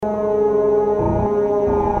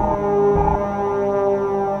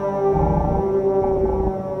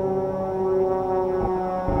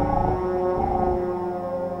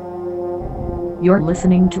You're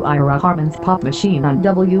listening to Ira Harmon's Pop Machine on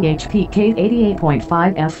WHPK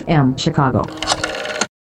 88.5 FM Chicago.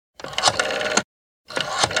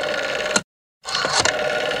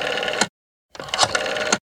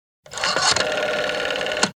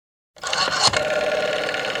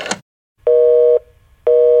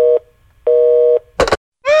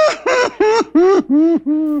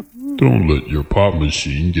 Don't let your pop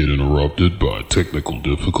machine get interrupted by technical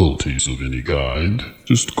difficulties of any kind.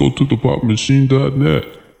 Just go to thepopmachine.net.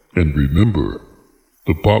 And remember,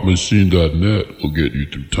 thepopmachine.net will get you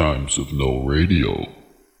through times of no radio.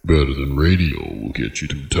 Better than radio will get you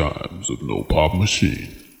through times of no pop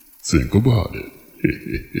machine. Think about it.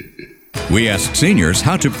 We ask seniors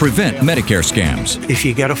how to prevent Medicare scams. If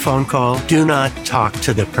you get a phone call, do not talk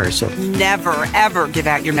to the person. Never, ever give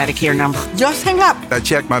out your Medicare number. Just hang up. I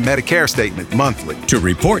check my Medicare statement monthly. To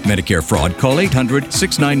report Medicare fraud, call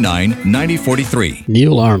 800-699-9043.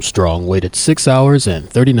 Neil Armstrong waited 6 hours and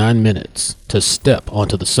 39 minutes to step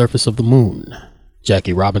onto the surface of the moon.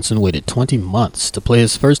 Jackie Robinson waited 20 months to play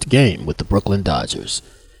his first game with the Brooklyn Dodgers.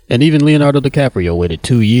 And even Leonardo DiCaprio waited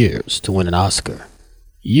 2 years to win an Oscar.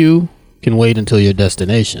 You can wait until your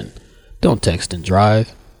destination. Don't text and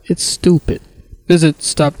drive. It's stupid. Visit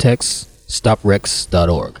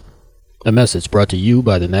stoptextsstopwrecks.org. A message brought to you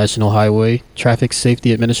by the National Highway Traffic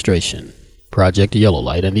Safety Administration, Project Yellow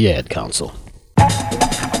Light, and the Ad Council.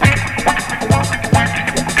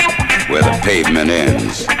 Where the pavement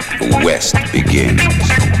ends, the West begins.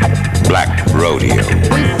 Black Rodeo. We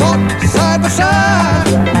fought side by side,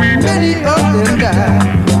 many of them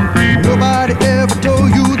died. Nobody ever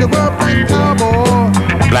told you they were black cowboy.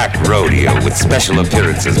 Black Rodeo with special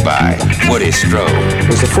appearances by Woody Strode. It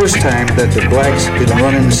was the first time that the blacks didn't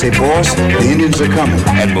run in and say, "Boss, the Indians are coming."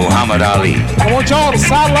 And Muhammad Ali. I want y'all to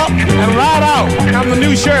saddle up and ride out. I'm the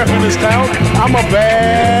new sheriff in this town. I'm a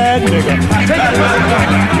bad nigga.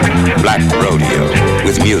 Black Rodeo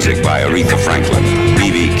with music by Aretha Franklin,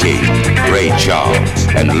 B.B. King, Ray Charles,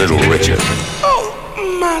 and Little Richard. Oh,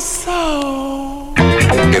 my soul.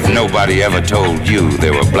 If nobody ever told you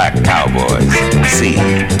they were black cowboys, see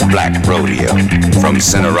Black Rodeo from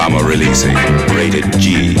Cinerama Releasing, rated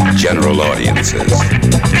G, general audiences.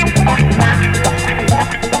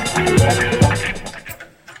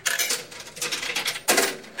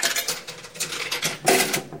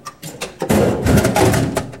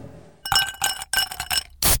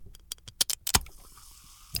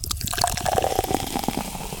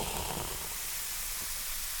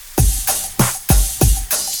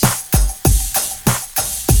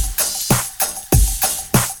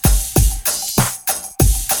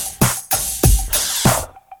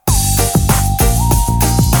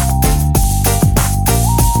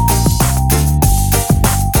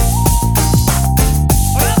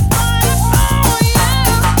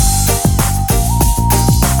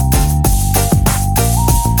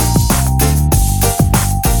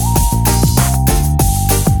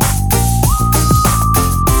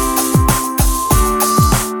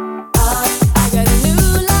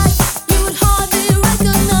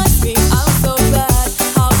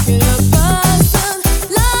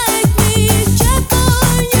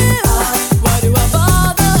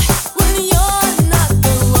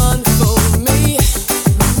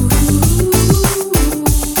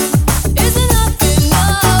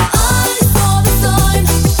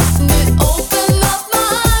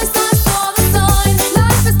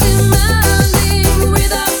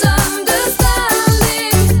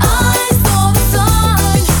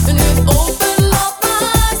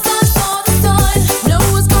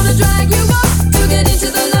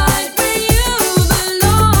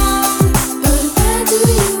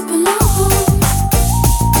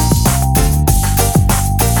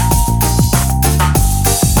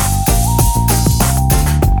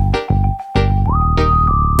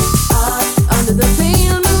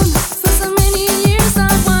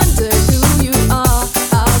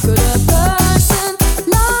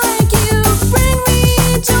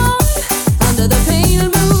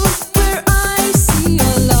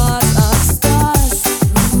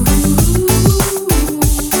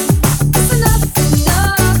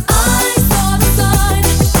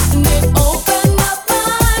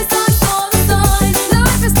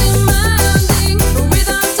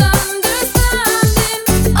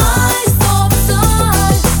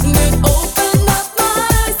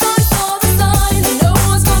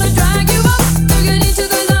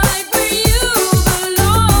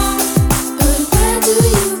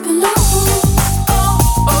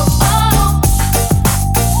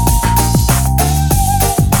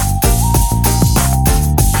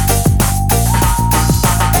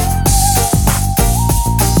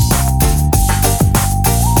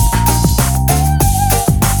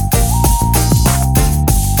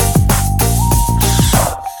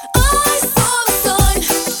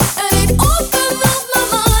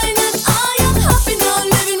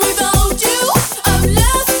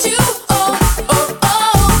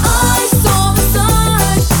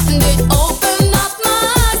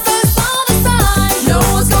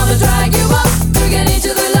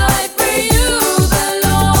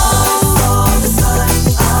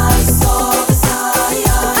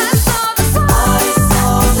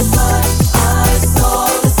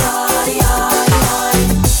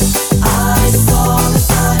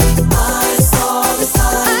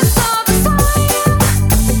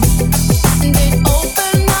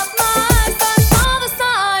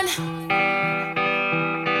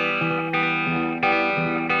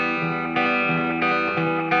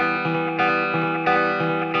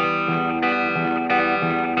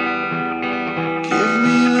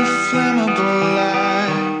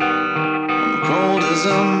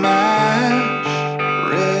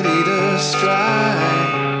 strike.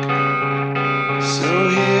 So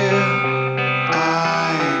here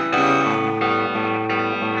I go.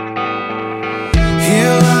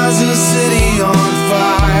 Here lies a city on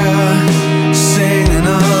fire, singing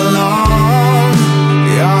along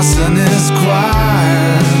the arsonist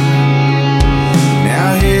choir. Now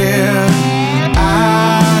here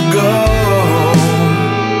I go.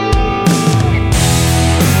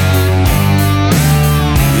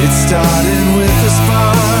 It started with a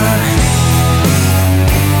spark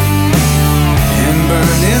and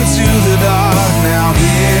burned into the dark. Now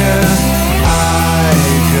here I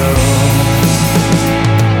go.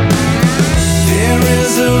 There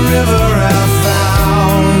is a river I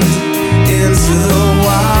found into the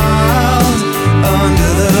wild,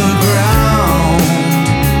 under the ground.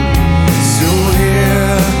 So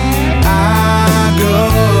here I go.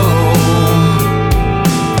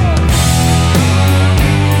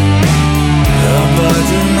 A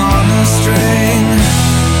button on a string,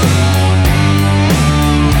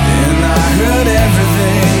 and I heard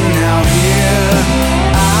everything. Now here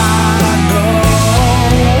I go.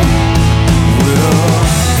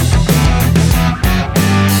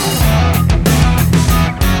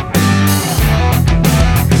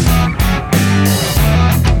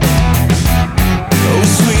 Oh,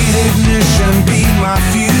 sweet ignition, be my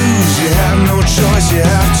fuse. You have no choice, you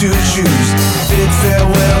have to choose. Bid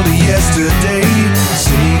farewell to yesterday.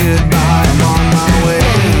 Say goodbye, I'm on my way.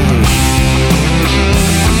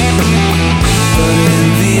 But in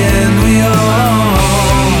the end we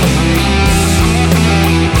all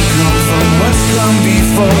come from what's come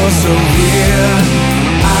before. So here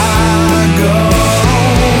I go.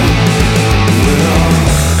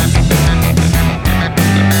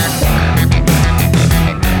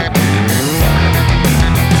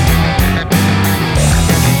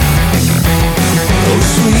 Oh,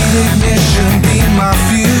 sweet ignition, be my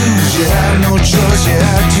fuse. You have no choice, you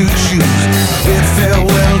have to choose. Bid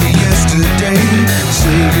farewell to yesterday.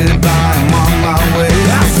 Say goodbye, I'm on my way.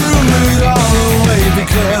 I threw it all away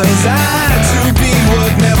because I had to be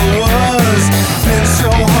what never was. Been so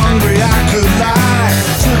hungry I could lie.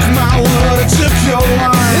 Took my word, I took your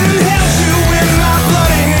wine, and held you in my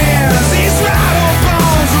bloody hands. These rattle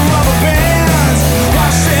bones are rubber bands.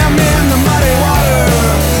 Wash them in the muddy water.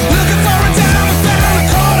 Looking for a dime, I found a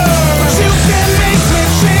quarter. But you can make me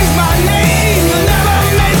change my name. You'll never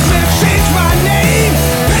make me change my name.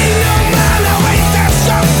 Pay no mind, I wait, that's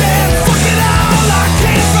something. Fuck it all, I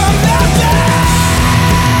came from nothing.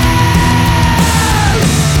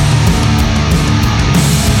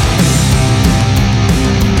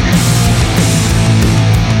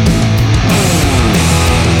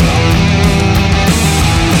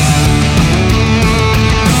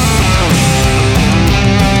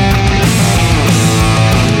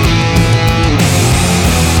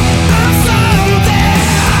 I'm something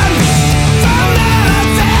from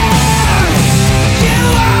nothing. You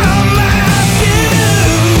are my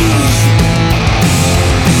fuse.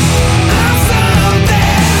 I'm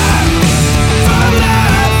something from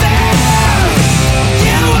nothing.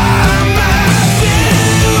 You are my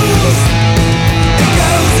fuse. It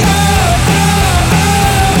goes oh, oh,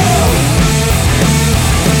 oh.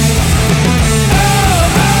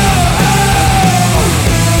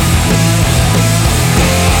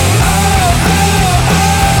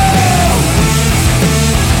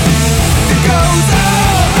 It goes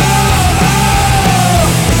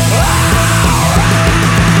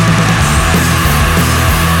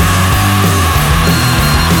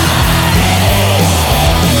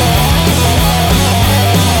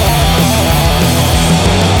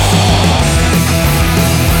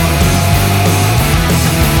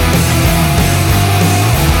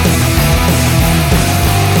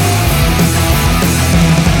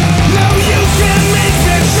No, you can make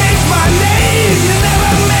me change my name. You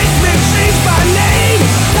never make me change my name.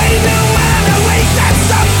 Pay no mind, I wait, that's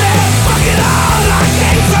something. Fuck it all, I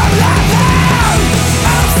came from nothing.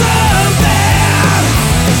 I'm something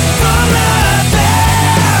from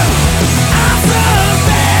nothing. I'm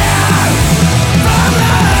something from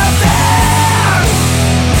nothing.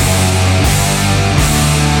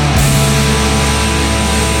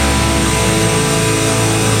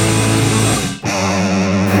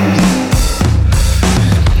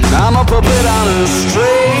 I'm a puppet on a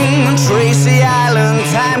string, Tracy Island,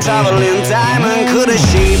 time traveling diamond. Could have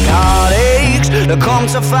shaped heartaches to come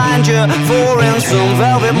to find you for in some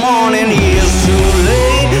velvet morning. Years too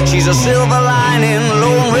late, she's a silver lining,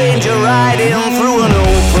 Lone Ranger riding through an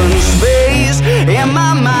open space. In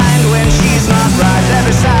my mind when she's not right there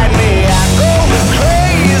beside me, I go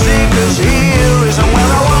crazy, 'cause here isn't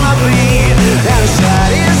where I wanna be. And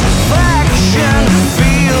satisfaction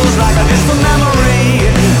feels like a distant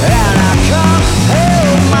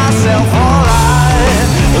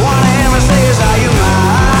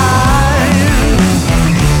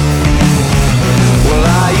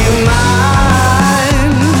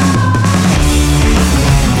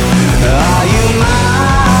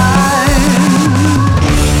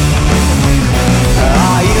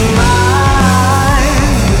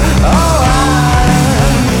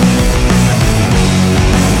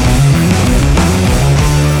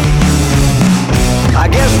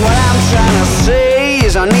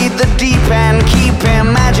the deep end, keep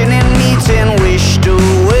imagining meeting wished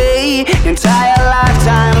away. Entire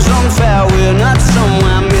lifetimes unfair, we're not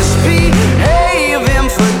somewhere misbehaving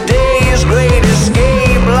for days. Great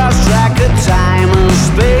escape, lost track of time and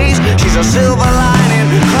space. She's a silver lining,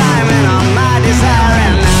 climbing on my desire,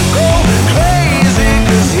 and I go crazy,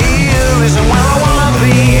 'cause here isn't where I wanna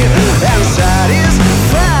be. And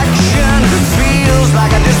satisfaction feels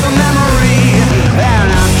like a distant memory, and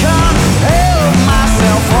I can't help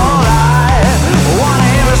myself. All I wanna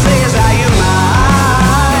hear her say is, are you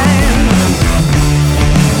mine?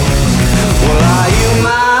 Well, are you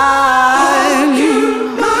mine?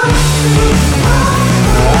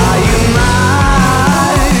 Are you mine?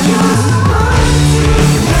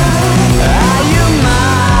 Are you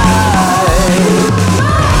mine?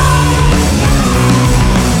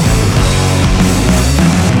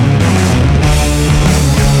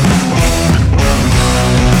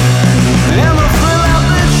 And the thrill of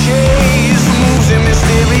the chase moves in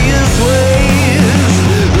mysterious ways.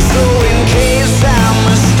 So in case I'm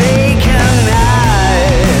mistaken, I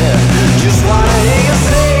just wanna hear you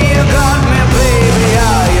say you got me, baby.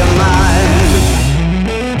 Are you mine?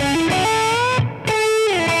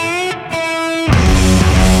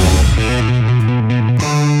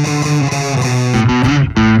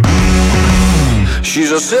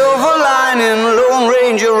 She's a silver lining, Lone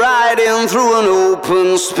Ranger riding through an open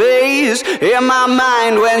space. In my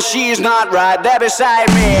mind when she's not right there beside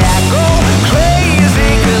me, I go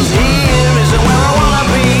crazy, 'cause here isn't where I wanna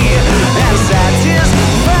be. And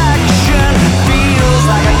satisfaction feels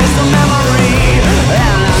like a distant memory,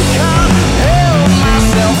 and I can't help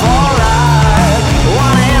myself. All I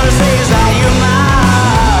wanna hear her say is, are you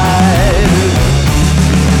mine?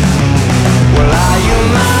 Well, are you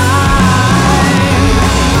mine?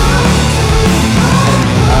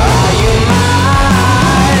 Are you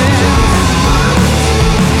mine?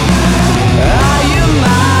 Are you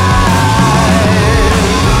mine?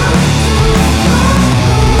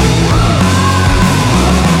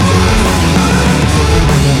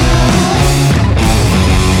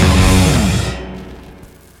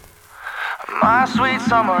 My sweet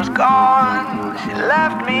summer's gone. She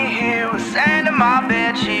left me here with sand in my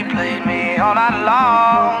bed. She played me all night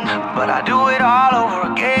long, but I do it all over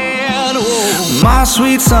again. Whoa. My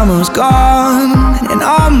sweet summer's gone, and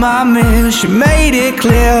on my mirror she made it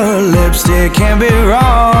clear her lipstick can't be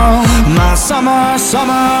wrong. My summer,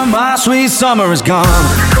 my sweet summer is gone.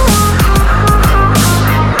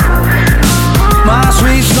 My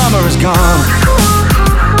sweet summer is gone.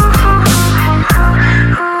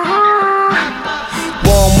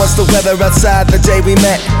 Warm was the weather outside the day we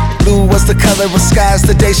met. Blue was the color of skies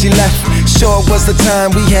the day she left. Short was the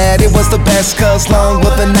time we had, it was the best. 'Cause long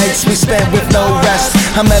were the nights we spent with no rest.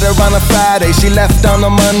 I met her on a Friday, she left on a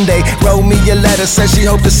Monday. Wrote me a letter, said she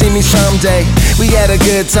hoped to see me someday. We had a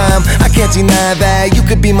good time, I can't deny that. You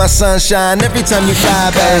could be my sunshine every time you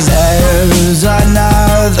fly back. 'Cause there's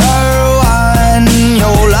another one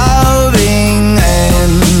you're loving,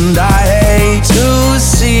 and I hate to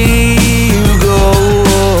see you go.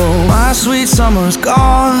 My sweet summer's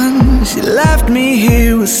gone. She left me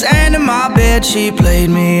here with sand in my bed. She played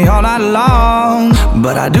me all night long,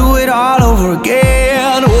 but I do it all over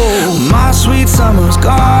again. Whoa. My sweet summer's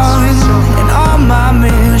gone, and on my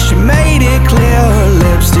mirror she made it clear her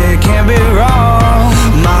lipstick can't be wrong.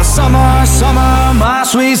 My summer, my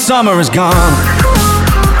sweet summer is gone.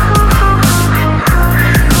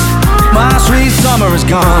 My sweet summer is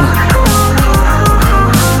gone.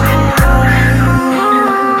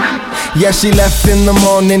 Yeah, she left in the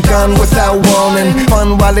morning, gone without warning.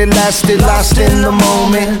 Fun while it lasted, lost in the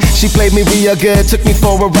moment. She played me real good, took me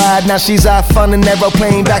for a ride. Now she's off on an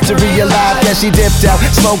aeroplane, back to real life. Yeah, she dipped out,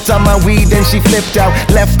 smoked on my weed, then she flipped out.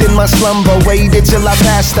 Left in my slumber, waited till I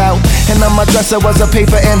passed out. And on my dresser was a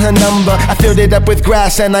paper and her number. I filled it up with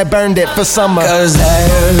grass and I burned it for summer. 'Cause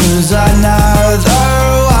there's another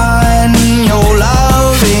one you're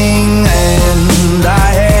loving, and I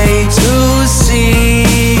hate to see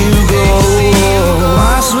you go.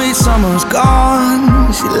 My sweet summer's gone.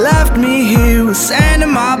 She left me here with sand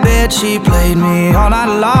in my bed. She played me all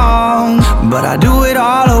night long, but I do it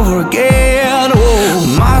all over again. Whoa.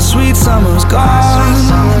 My sweet summer's gone,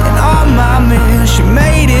 and on my mirror she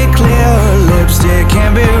made it clear her lipstick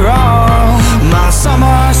can't be wrong. My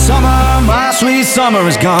summer, my sweet summer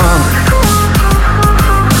is gone.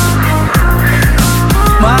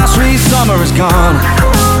 My sweet summer is gone.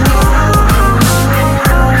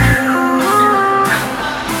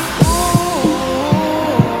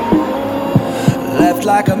 Left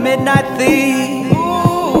like a midnight thief.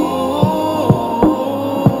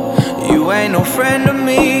 You ain't no friend of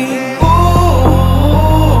me.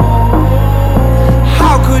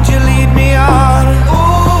 could you lead me on? Ooh.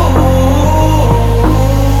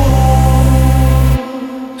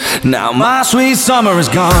 Now my sweet summer is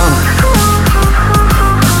gone.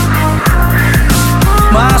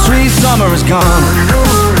 My sweet summer is gone.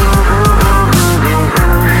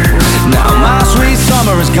 Now my sweet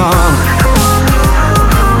summer is gone.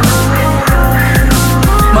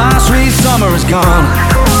 My sweet summer is gone.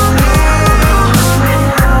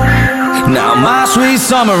 Now my sweet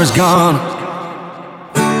summer is gone.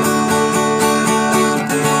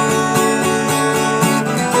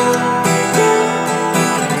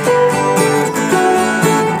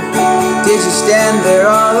 Did you stand there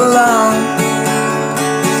all alone?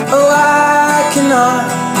 Oh, I cannot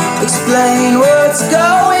explain what's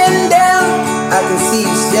going down. I can see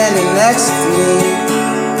you standing next to me,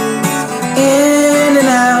 in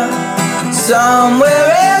and out, somewhere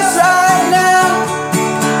else right now.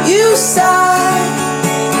 You sigh,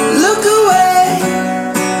 look away.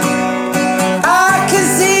 I can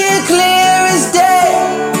see it clear as day.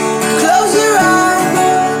 Close your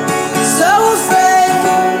eyes, so afraid.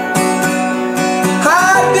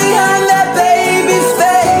 Hide behind that baby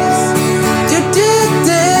face. Do do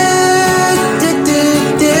do do do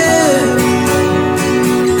do.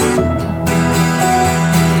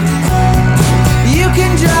 You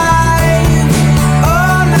can drive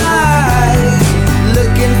all night,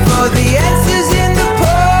 looking for the answers in the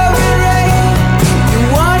pouring rain. You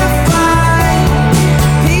wanna find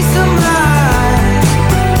peace of mind,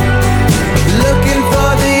 looking for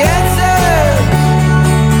the answers.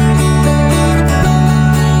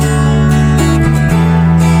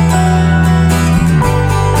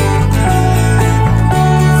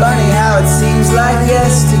 Funny how it seems like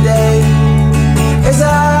yesterday, as I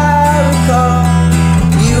recall,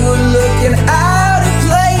 you were looking out of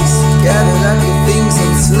place, gathered up your things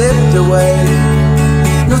and slipped away.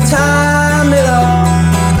 No time at all,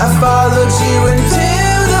 I followed you into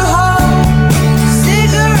the hall.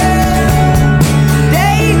 Cigarette,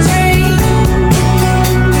 daydream.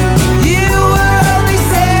 You were only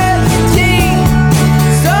 17,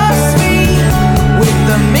 so sweet with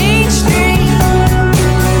the mean streak.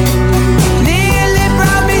 Nearly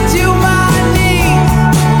brought me to my knees.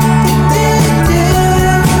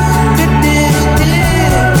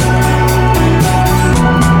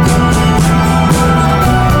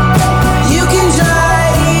 You can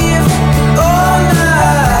drive all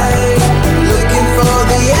night, looking for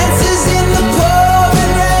the answers in the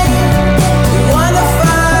pouring rain. You wanna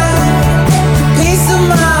find peace of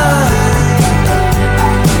mind,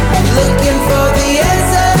 looking for the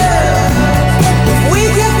answers. If we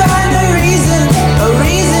can find a reason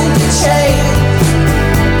to change,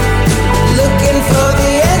 looking for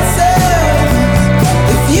the answers.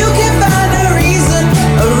 If you can find a reason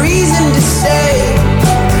to stay,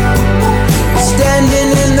 standing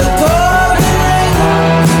in the pouring rain.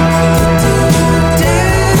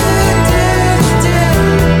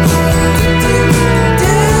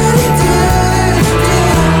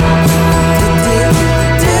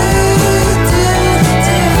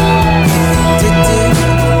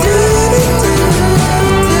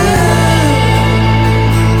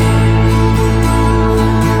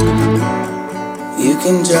 You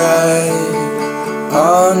can drive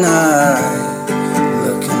all night,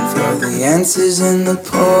 looking for the answers in the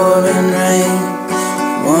pouring rain.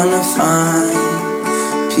 Wanna find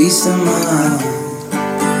peace of mind,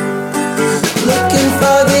 looking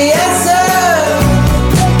for the answer.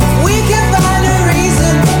 We can find a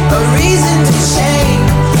reason to change,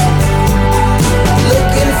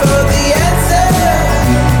 looking for the answer.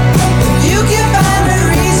 If you can find a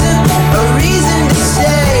reason to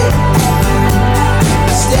stay,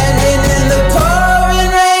 standing in the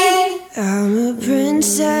pouring rain. I'm a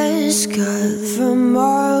princess cut from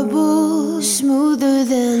marble, smoother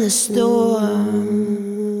than the storm.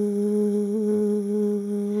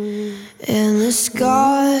 And the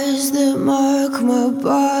scars that mark my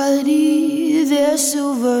body, they're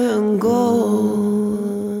silver and gold.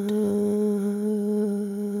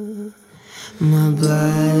 My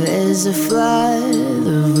blood is a flood,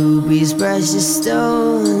 the rubies, precious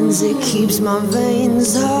stones. It keeps my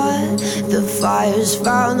veins hot, the fire's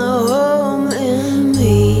found a home in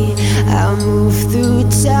me. I move through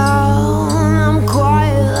town, I'm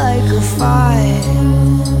quiet like a fire.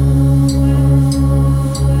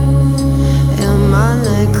 And my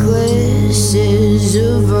necklace is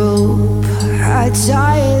of rope, I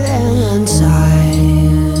tie it and untie.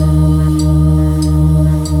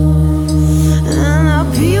 And the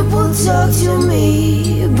people talk to me,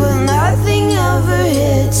 but nothing ever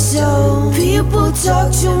hits. So people talk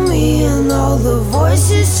to me and all the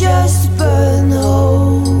voices just burn.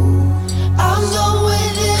 Oh, I'm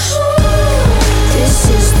going in.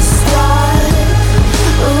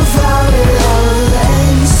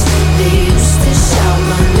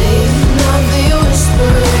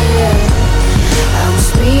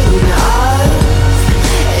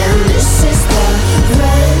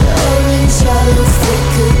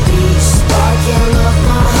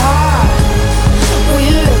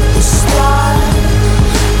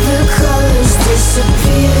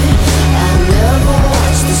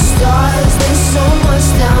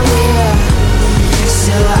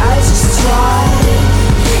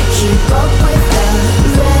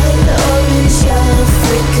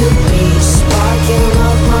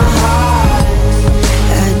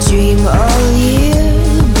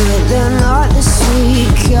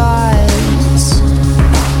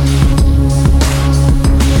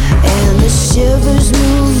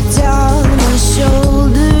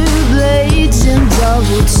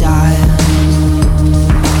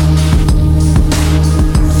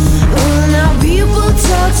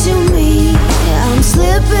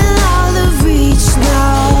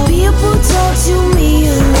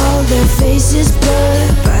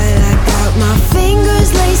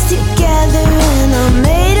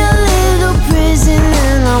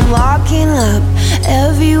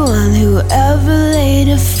 ever laid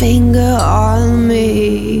a finger on me.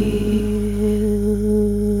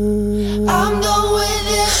 I'm done with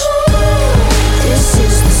it. This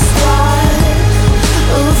is the start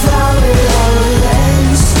of how it all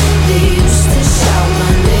ends. They used to shout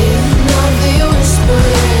my name, now they whisper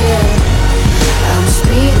it. I'm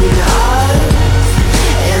speeding up,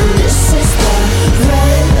 and this is the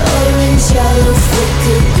red, orange, yellow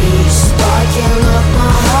flicker beat sparking up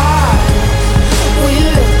my heart.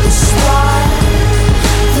 We're at the start,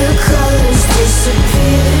 the colors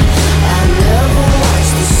disappear. I never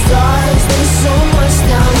watched the stars, there's so much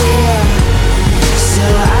down here. So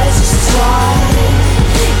I just try,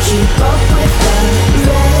 keep up with the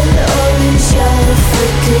red, orange, yellow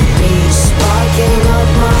flicker beat sparking up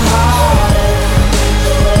my heart.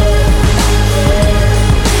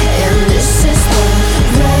 And this is the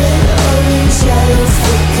red, orange, yellow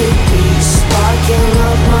flicker beat sparking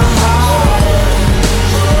up my heart.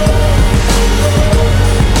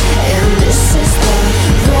 And this is the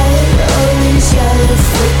red, orange, yellow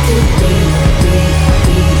flicker beat, beat,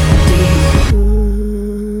 beat, beat.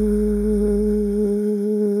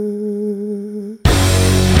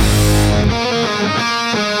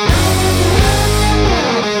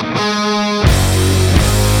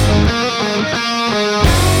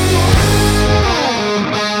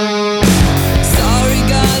 Sorry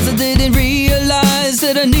guys, I didn't realize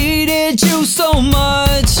that I needed you so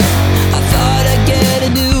much. I thought I'd get a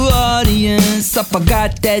new audience, I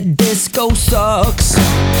forgot that disco sucks.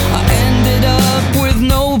 I ended up with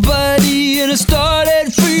nobody and I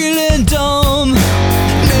started feeling dumb.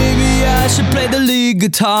 Maybe I should play the lead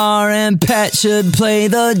guitar and Pat should play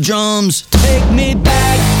the drums. Take me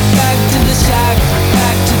back, back to the shack,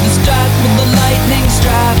 back to the strap with the lightning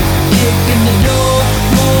strap. Kicking the door,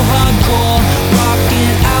 more hardcore,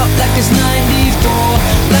 rocking out like it's 94.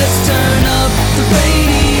 Let's turn up the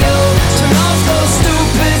radio, turn off those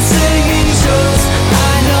stupid singing shows.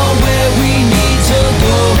 I know where we need to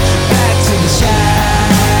go, back to the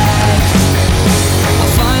shack. I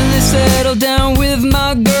finally settled down with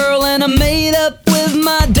my girl and I made up with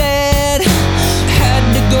my dad. Had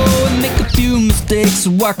to go and make a few mistakes so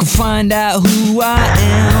I could find out who I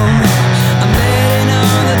am. I'm letting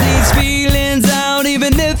all of these feelings out,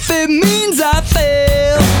 even if it means I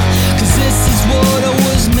fail. Cause this is what I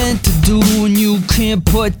was meant to do, and you can't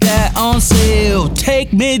put that on sale.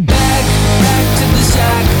 Take me back, back to the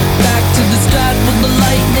shack, back to the strap with the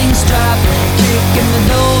lightning strap. Kicking the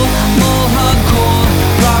door, more hardcore,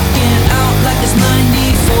 rocking out like it's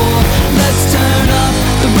 94. Let's turn up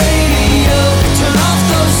the radio, turn off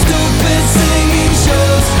those stupid singing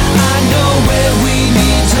shows. I know where we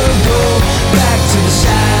need to go, back to the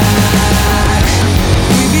shack.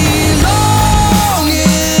 We belong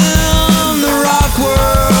in the rock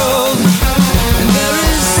world, and there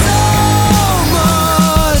is so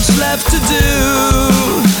much left to do.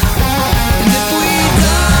 And if we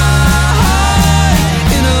die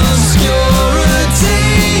in obscurity,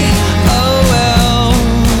 oh well,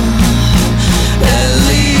 at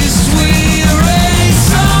least we raise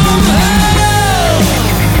some hell.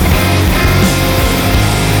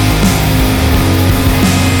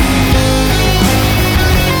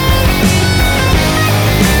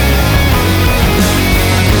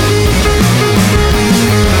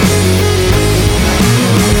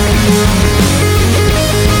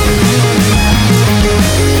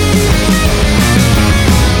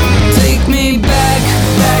 Take me back,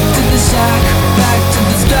 back to the shack, back to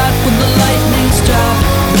the strap with the lightning strap.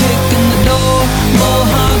 Kicking the door, more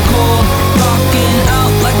hardcore, rocking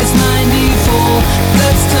out like it's 94.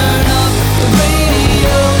 Let's turn up the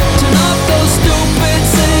radio, turn off those stupid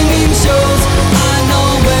singing shows. I know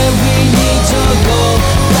where we need to go,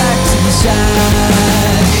 back to the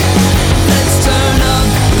shack. Let's turn up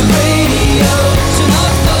the radio, turn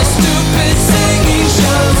off those stupid singing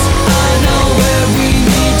shows. I know where we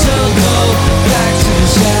need to go, back to the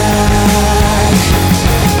shack.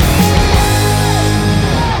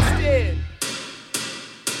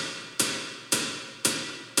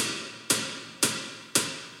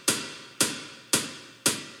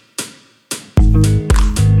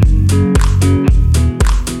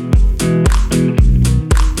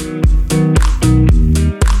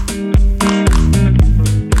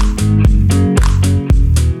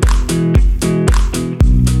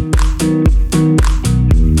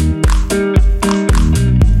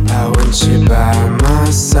 I want you by my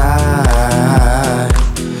side,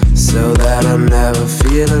 so that I never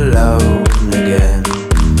feel alone again.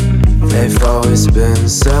 They've always been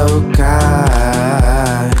so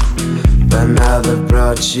kind, but now they've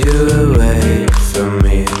brought you away from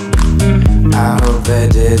me. I hope they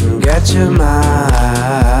didn't get your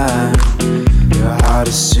mind. heart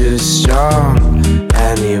is too strong.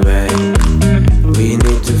 Anyway, we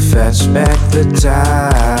need to fetch back the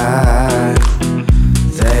time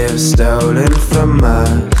they have stolen from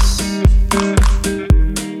us.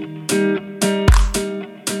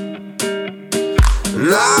 And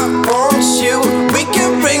I want you, we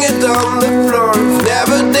can bring it on the floor. We've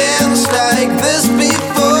never danced like this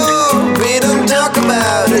before. We don't talk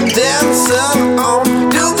about it, dancing on,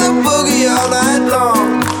 do the boogie all night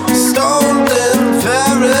long. Stoned in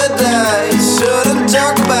paradise, shouldn't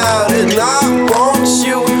talk about it. And I want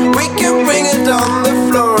you, we can bring it on the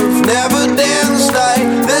floor. We've never danced like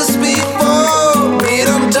this before. We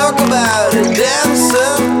don't talk about it,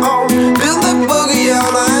 dancing on, do the boogie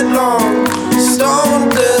all night long.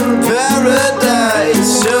 Stoned in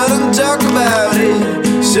paradise, shouldn't talk about it,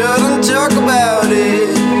 shouldn't talk about it.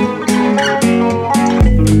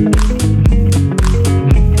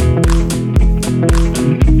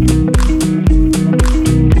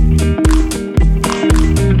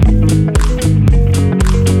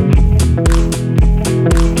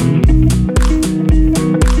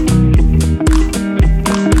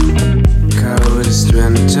 Coldest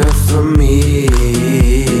winter for me,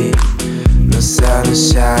 no sun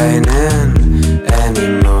is shining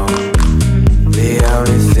anymore. The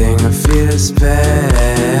only thing I feel is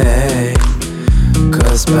pain,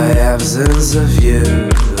 caused by absence of you.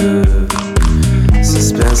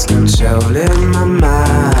 Suspense controlling my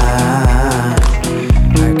mind,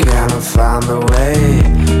 I cannot find the way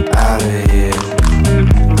out of here.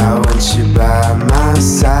 I want you by my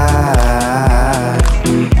side,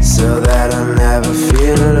 so that I'll never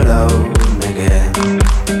feel alone again.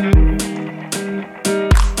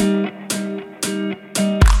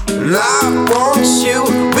 And I want you,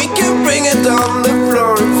 we can bring it on the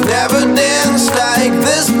floor. We've never danced like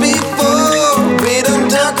this before. We don't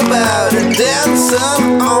talk about it,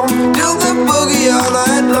 dancing on, do the boogie all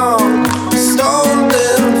night long. Stoned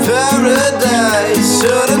in paradise,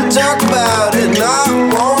 shouldn't talk about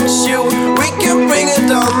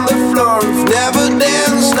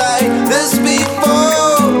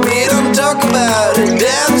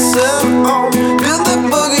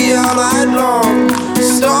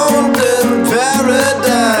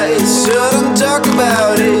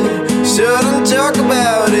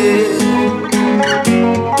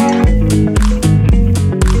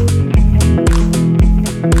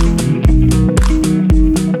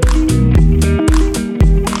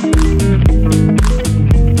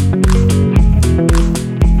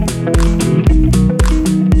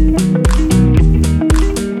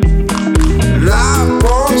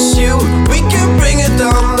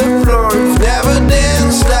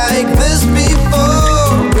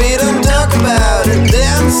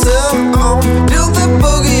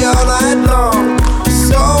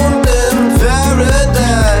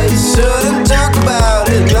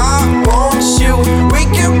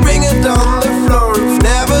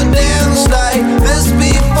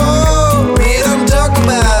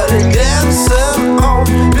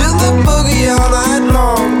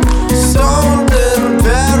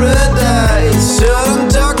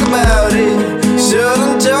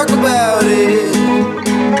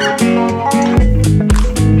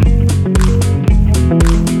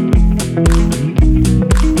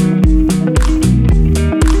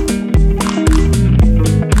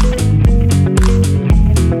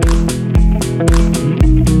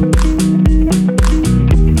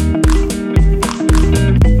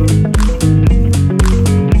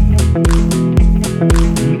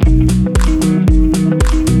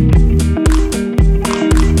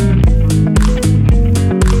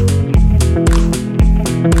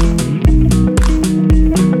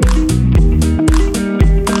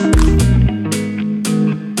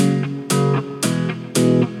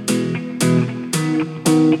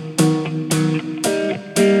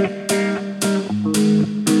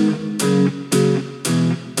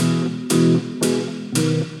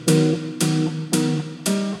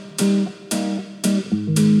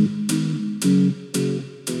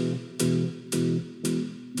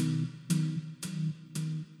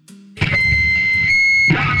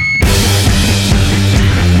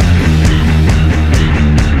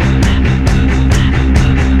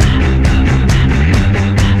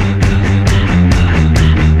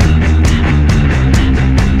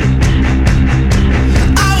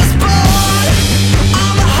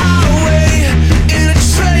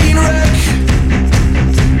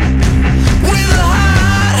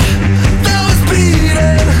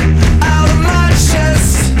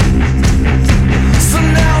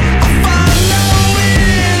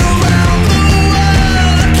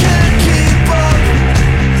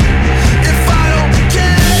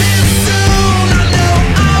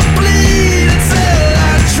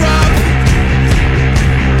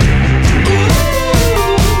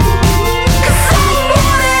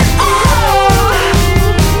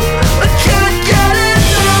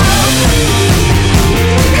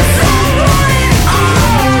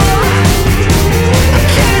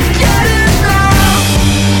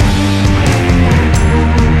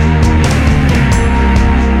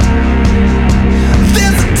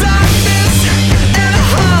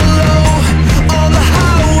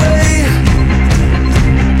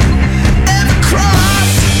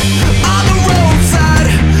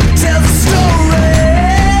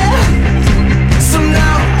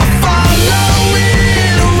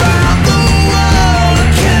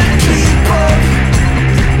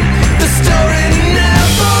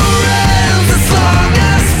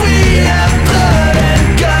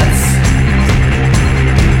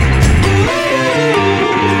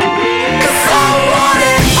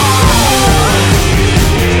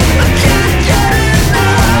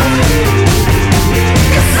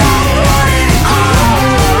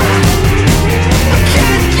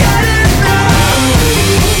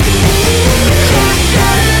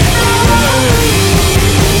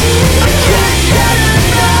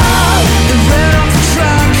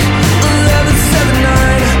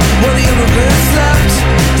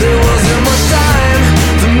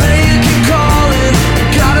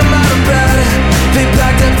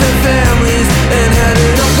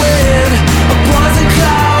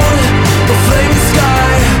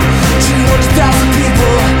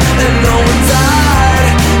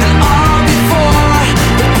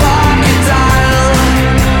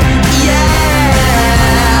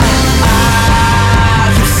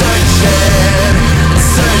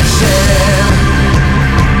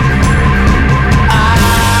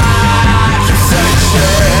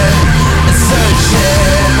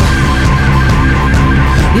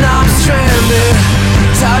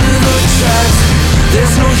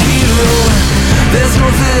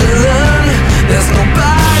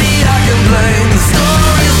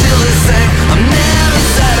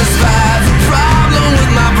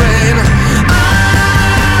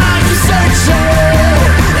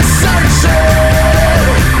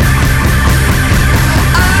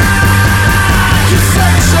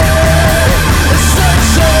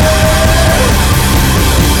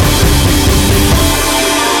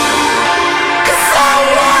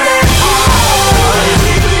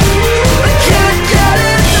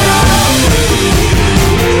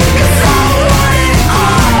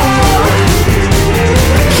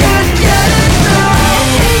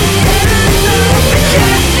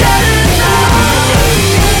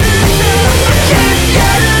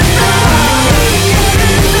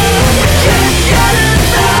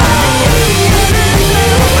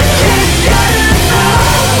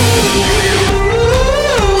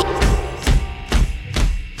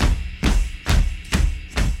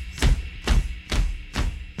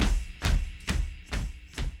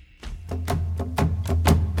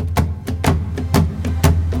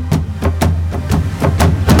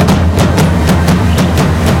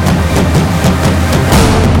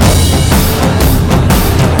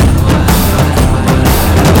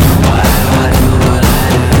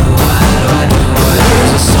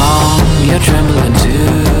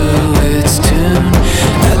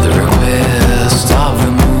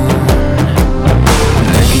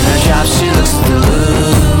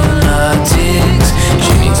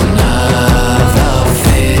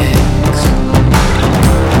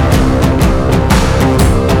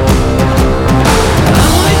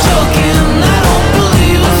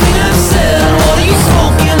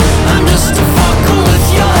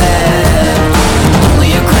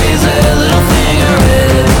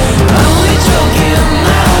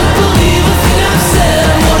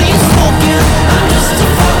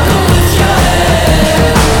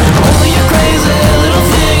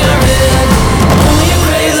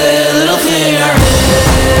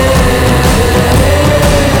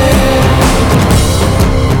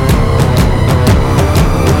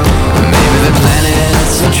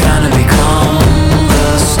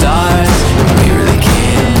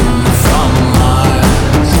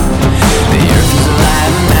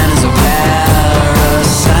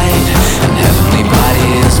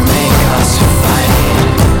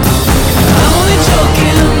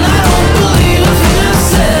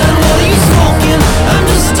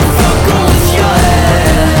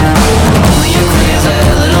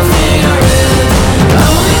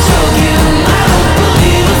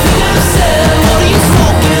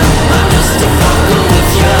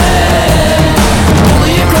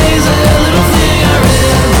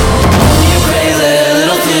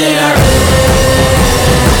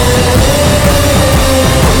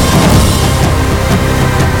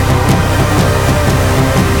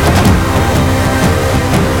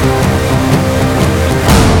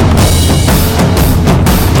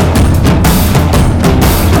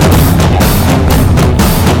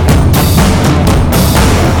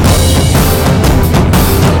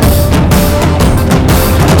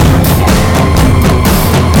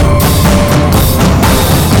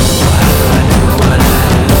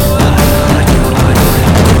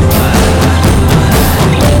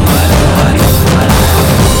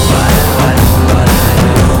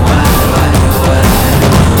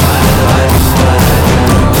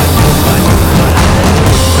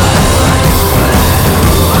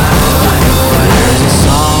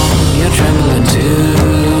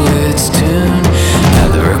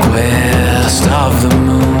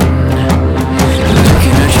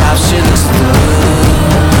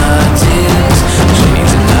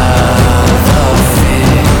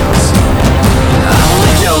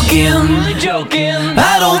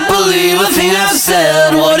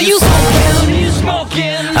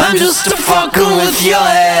with your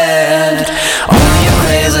head. Oh, you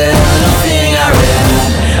crazy little thing I read.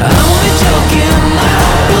 I'm only joking, I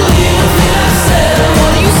don't believe a thing I said.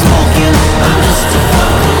 What are you smoking? I'm just a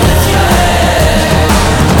fucking with your head.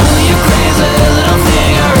 Oh, you crazy little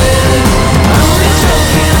thing I read. I'm only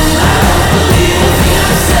joking, I don't believe a thing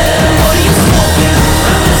I said. What are you smoking?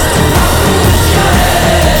 I'm just a fucking with your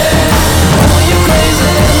head. Oh, you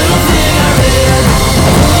crazy little thing I read.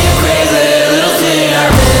 Oh, you crazy little thing I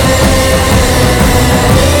read.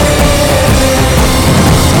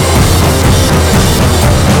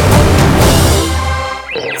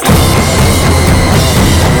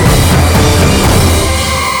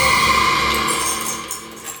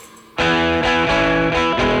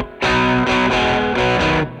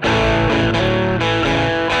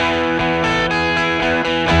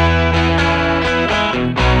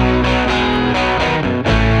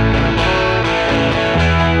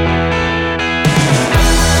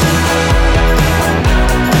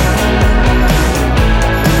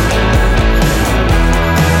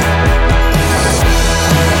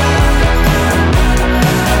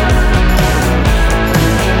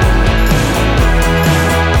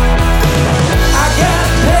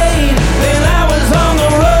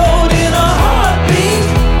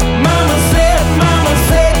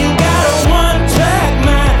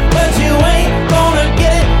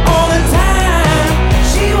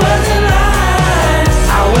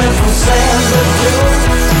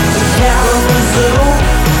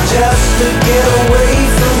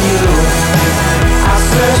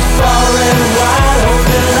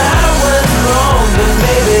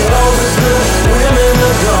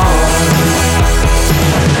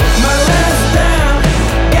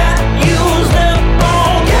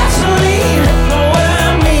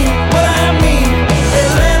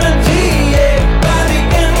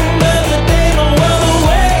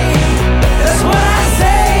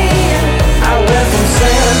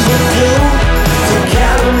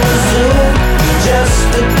 Just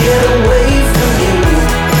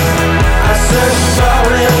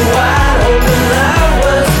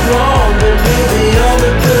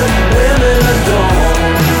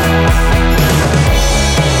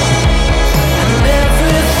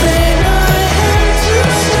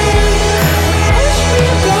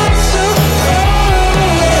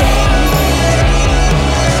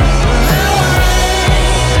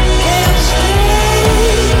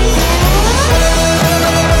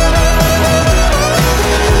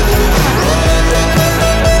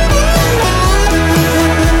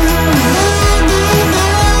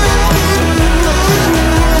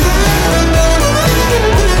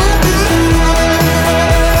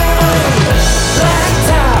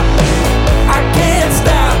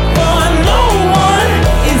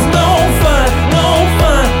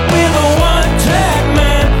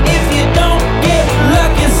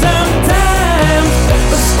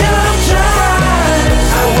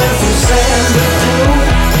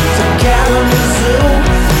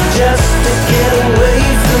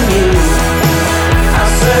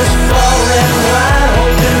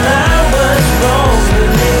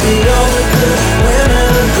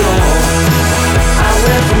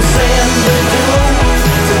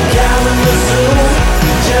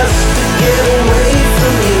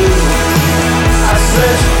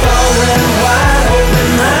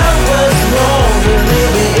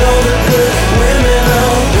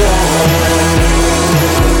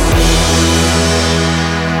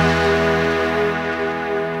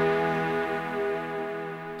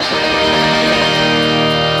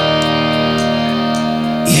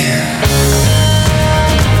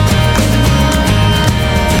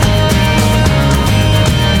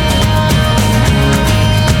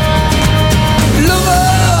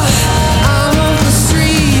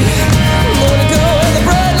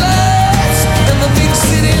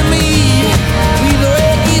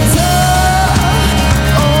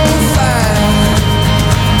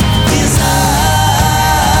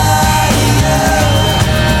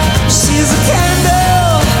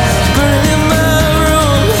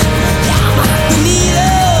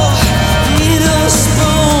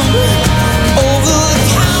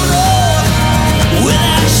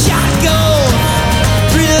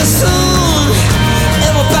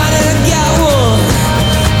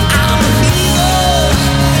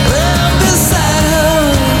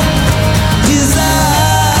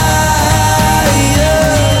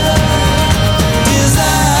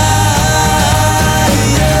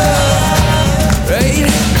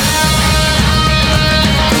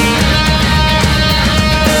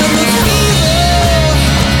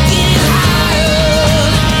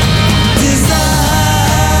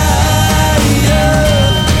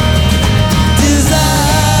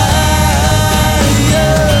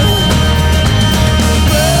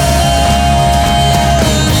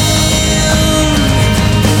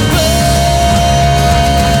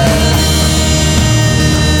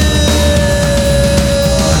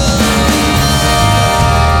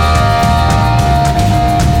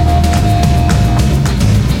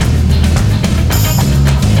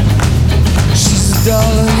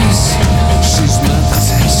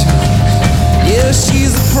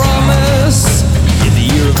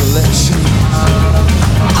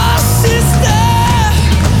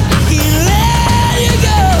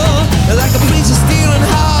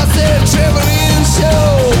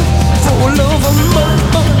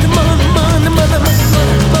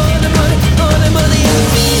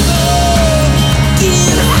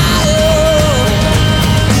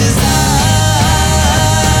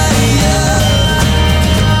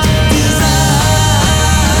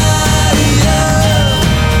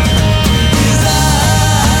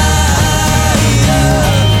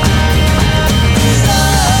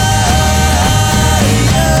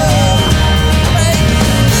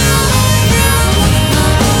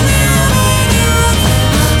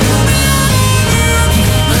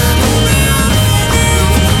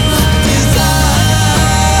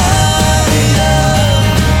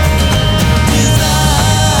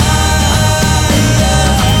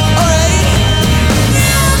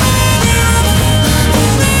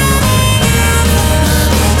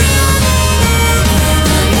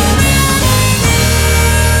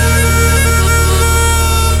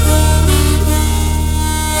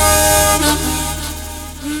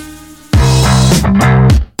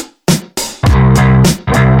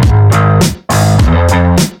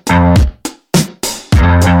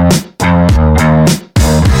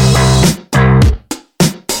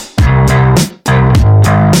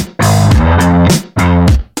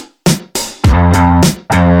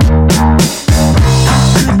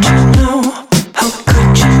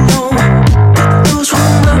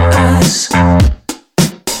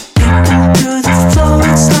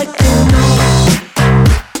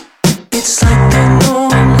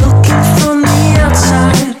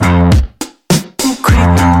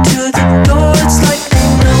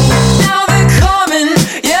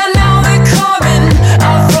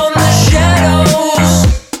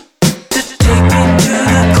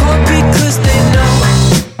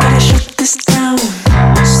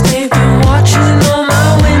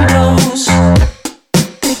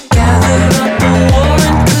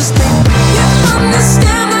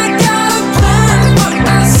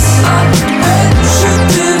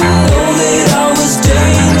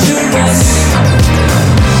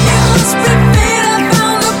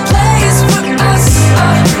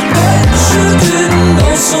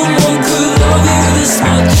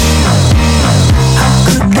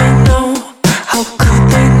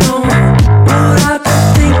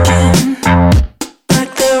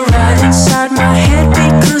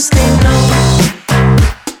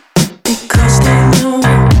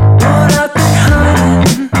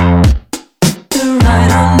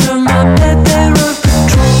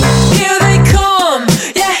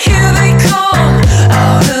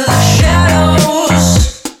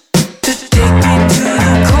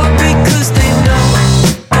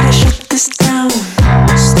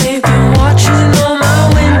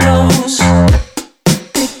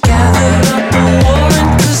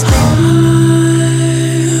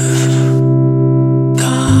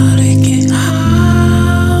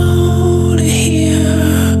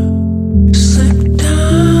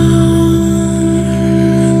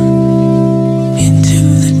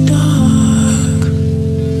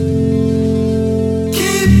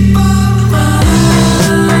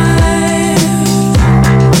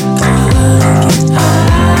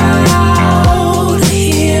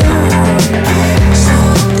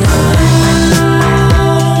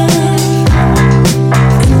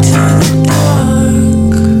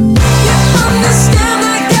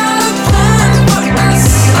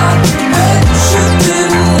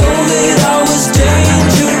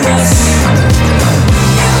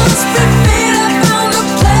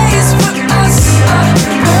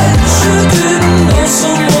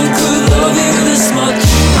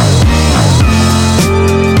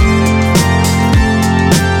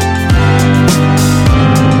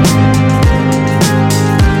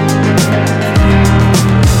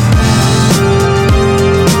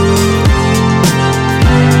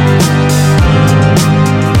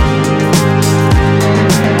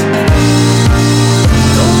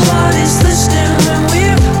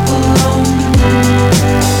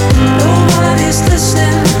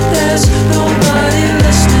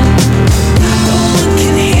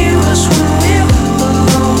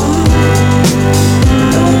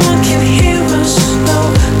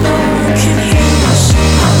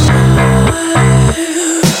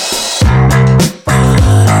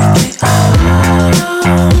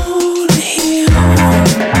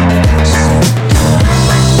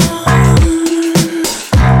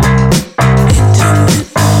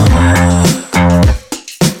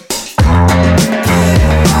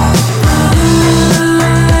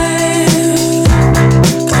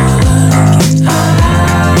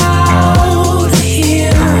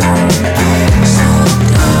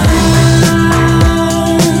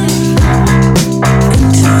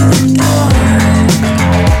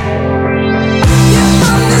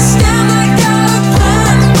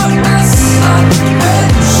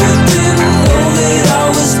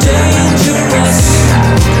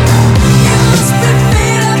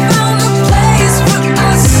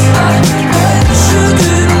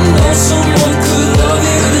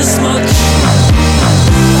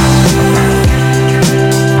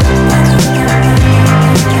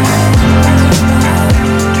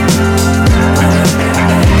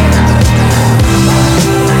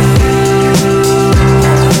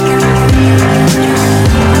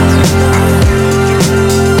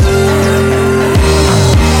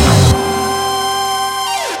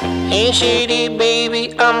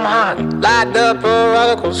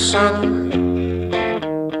prodigal son.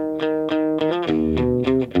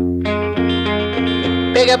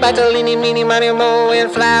 Big up Bartolini, meeny, money, mo, and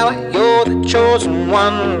flower. You're the chosen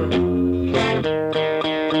one.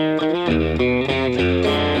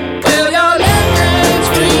 Well, your left hand's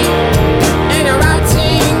free and your right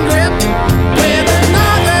hand grip with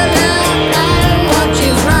another left hand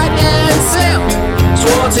watches right and slip.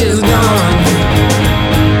 Swartz is gone.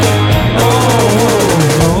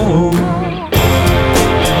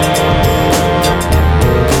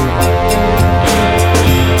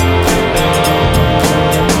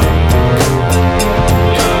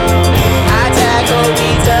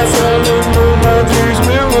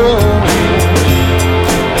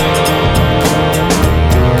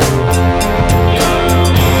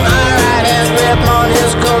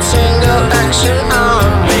 Single action on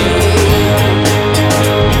me.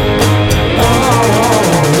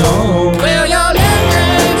 Well, your left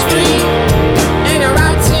hand's free and your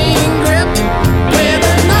right hand grip with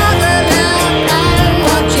another left hand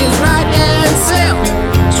watches right and slip.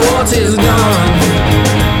 Swartz is gone.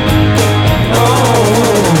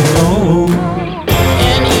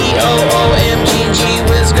 N-E-O-O-M-G-G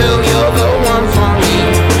Wiz girl, you're the one for me.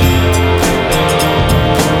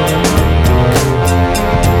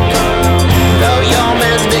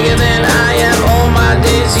 Bigger than I am, all my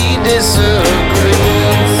days he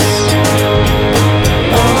disagrees.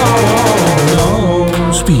 Oh, no.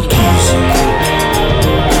 Speakeasy.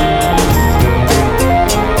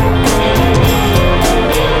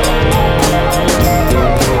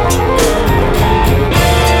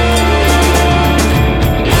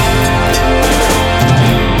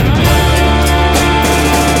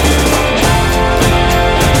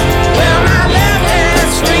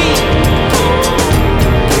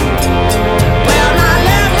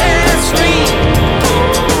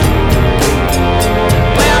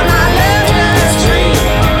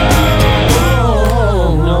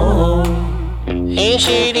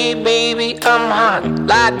 Shady baby, I'm hot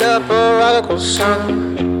like the prodigal son.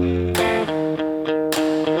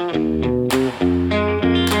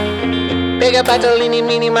 Big up Bartolini,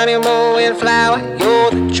 meeny, money, mo, and flower. You're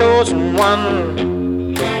the chosen one.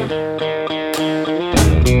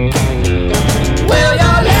 Well,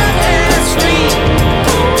 your left hand's free.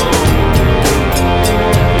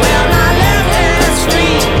 Well, my left hand's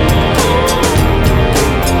free.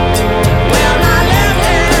 Well, my left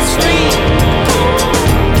hand's free.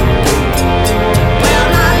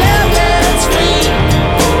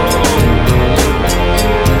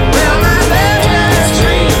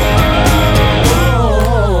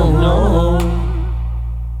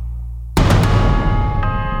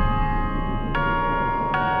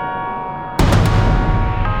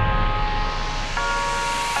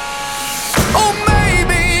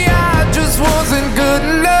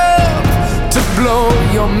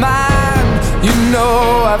 Your mind, you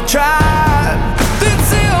know I've tried. These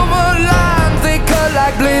silver lines, they cut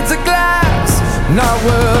like blades of glass. Not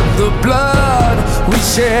worth the blood we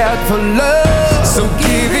shared for love. So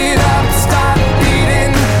give it up, stop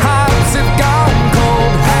beating. Hearts have gone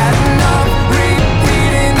cold. Had enough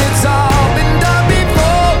repeating. It's all been done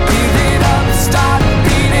before. Give it up, stop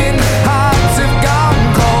beating. Hearts have gone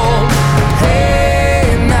cold.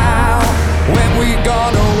 Hey now, when we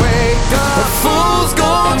gonna wake up? A fool's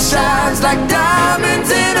gold shines like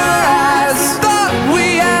diamonds in her eyes. Thought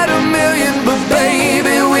we had a million, but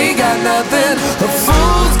baby, we got nothing. A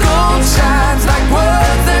fool's gold shines like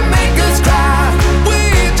words that make us cry. We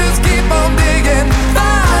just keep on digging,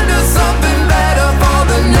 find us something better for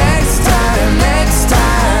the next time, next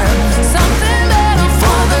time. Something better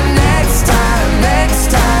for the next time, next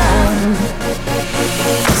time.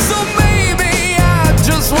 So maybe I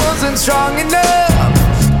just wasn't strong enough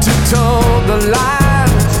to toe the line,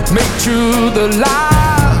 make true the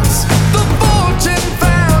lies. The fortune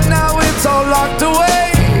found, now it's all locked away.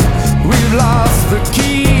 We've lost the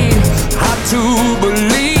key, how to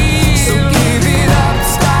believe. So give it up,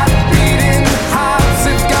 stop beating. Hearts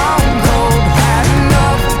have gone cold. Had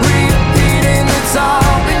enough repeating. It's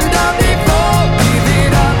all been done before. Give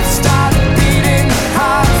it up, stop beating.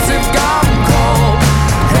 Hearts have gone cold.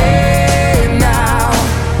 Hey now,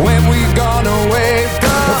 when we gonna wake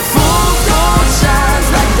up? A fool's gold shines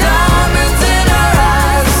like diamonds in her eyes.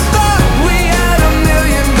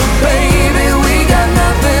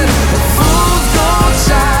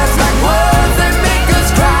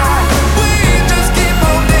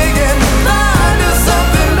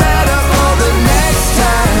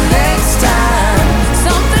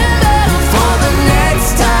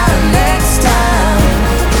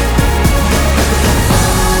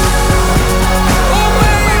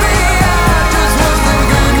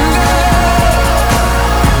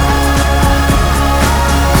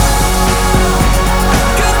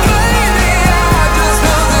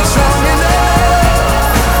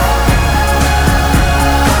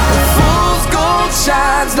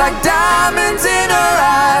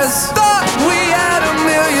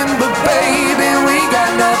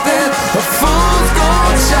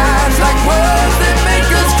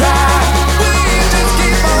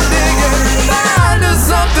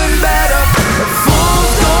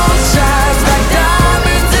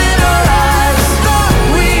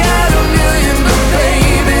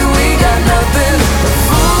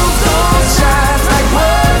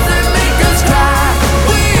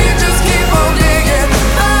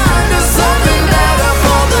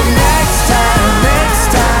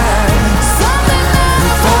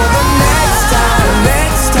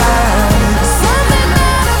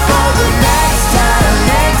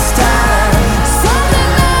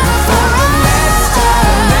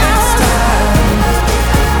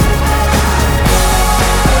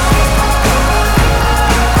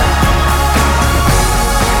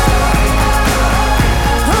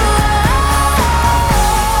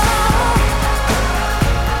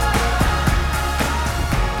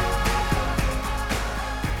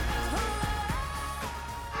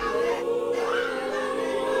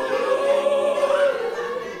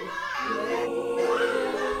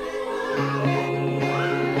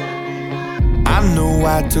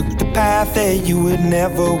 I took the path that you would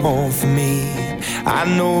never want for me. I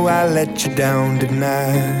know I let you down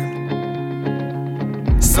tonight.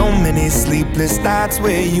 So many sleepless nights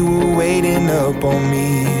where you were waiting up on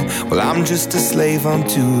me. Well, I'm just a slave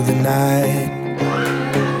unto the night.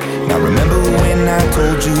 Now remember when I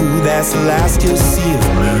told you that's the last you'll see of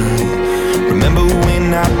me. Remember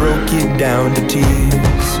when I broke it down to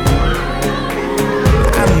tears.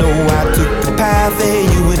 I know I took the path that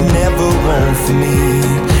you would never want for me.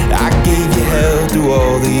 I gave you hell through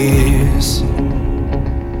all the years.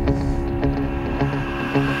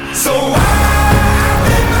 So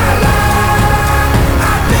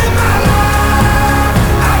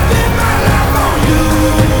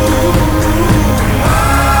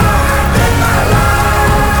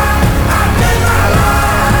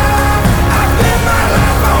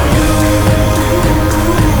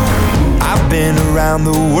around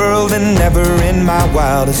the world and never in my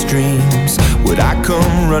wildest dreams would I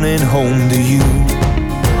come running home to you.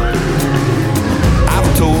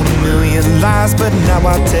 I've told a million lies, but now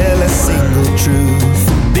I tell a single truth.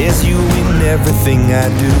 There's you in everything I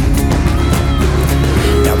do.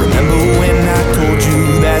 Now remember when I told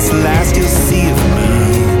you that's the last you'll see of me.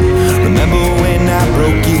 Remember when I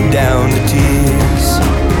broke you down to tears.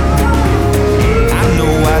 I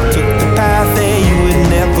know I took the path that you would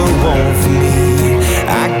never want for me. I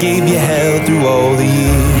gave you hell through all the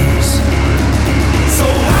years. So I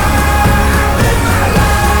live my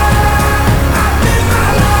life, I live my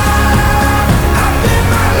life, I live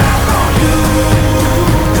my life on you.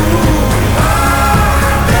 I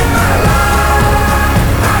live my life,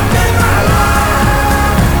 I live my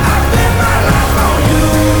life, I live my life on you.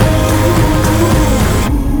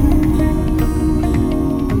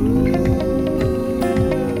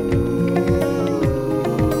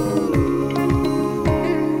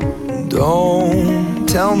 Don't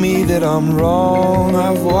tell me that I'm wrong.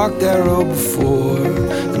 I've walked that road before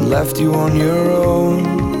and left you on your own.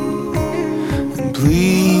 And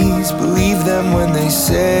please believe them when they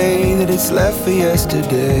say that it's left for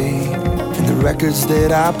yesterday. And the records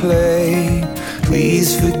that I play,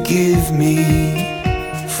 please forgive me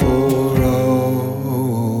for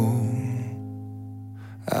all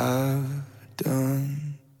I've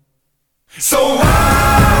done. So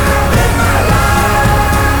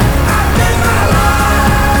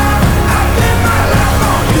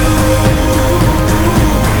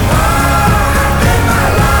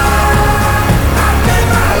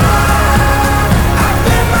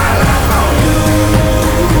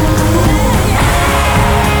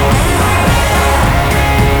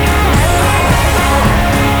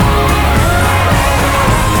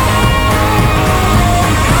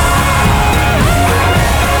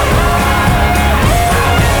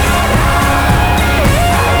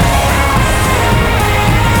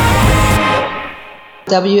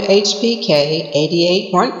WHPK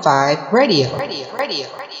 88.5 Radio.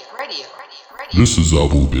 This is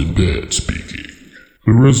Abu Bin Bad speaking,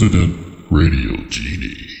 the resident radio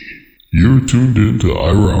genie. You're tuned in to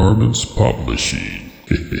Ira Harmon's Pop Machine.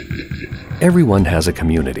 Everyone has a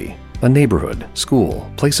community, a neighborhood,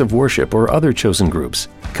 school, place of worship, or other chosen groups.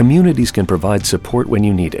 Communities can provide support when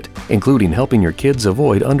you need it, including helping your kids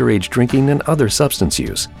avoid underage drinking and other substance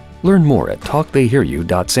use. Learn more at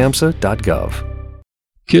talktheyhearyou.samhsa.gov.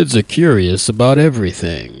 Kids are curious about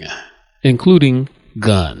everything, including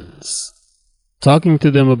guns. Talking to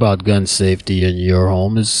them about gun safety in your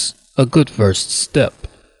home is a good first step,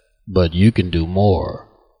 but you can do more.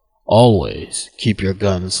 Always keep your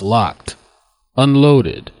guns locked,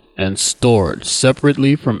 unloaded, and stored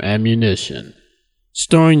separately from ammunition.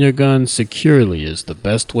 Storing your guns securely is the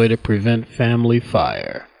best way to prevent family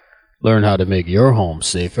fire. Learn how to make your home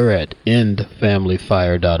safer at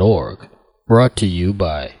endfamilyfire.org. Brought to you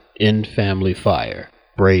by End Family Fire,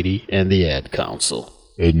 Brady, and the Ad Council.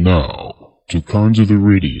 And now, to conjure the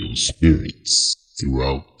radio spirits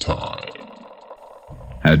throughout time.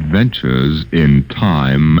 Adventures in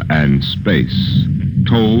time and space,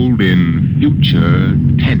 told in future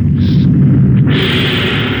tense.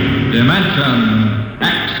 Dimension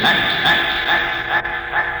X.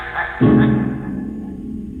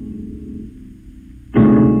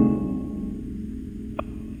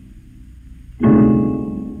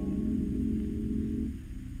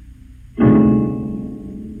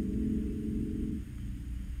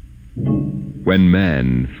 When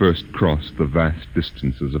man first crossed the vast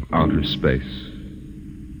distances of outer space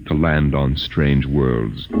to land on strange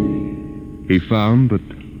worlds, he found that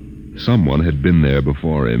someone had been there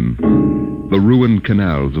before him. The ruined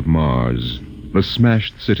canals of Mars, the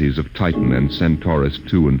smashed cities of Titan and Centaurus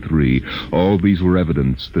II and III, all these were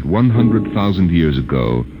evidence that 100,000 years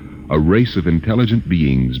ago, a race of intelligent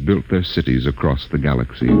beings built their cities across the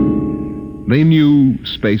galaxy. They knew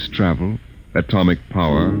space travel, atomic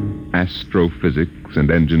power, astrophysics, and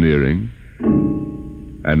engineering.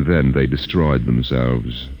 And then they destroyed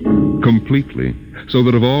themselves completely, so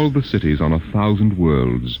that of all the cities on 1,000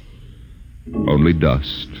 worlds, only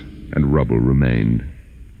dust and rubble remained.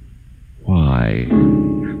 Why?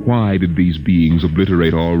 Why did these beings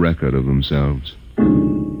obliterate all record of themselves?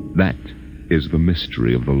 That is the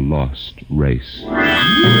mystery of the lost race.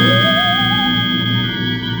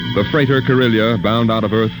 The freighter Carillia, bound out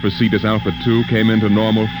of Earth for Cetus Alpha 2, came into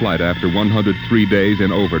normal flight after 103 days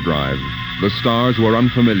in overdrive. The stars were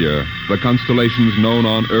unfamiliar. The constellations known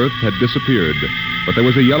on Earth had disappeared. But there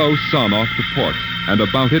was a yellow sun off to port, and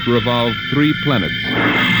about it revolved 3 planets.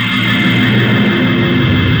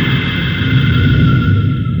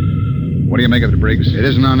 What do you make of it, Briggs? It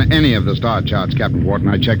isn't on any of the star charts, Captain Wharton.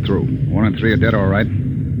 I checked through. 1 and 3 are dead, all right.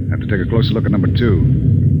 Have to take a closer look at number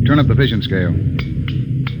 2. Turn up the vision scale.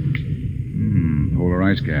 Polar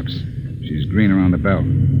ice caps. She's green around the belt.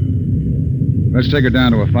 Let's take her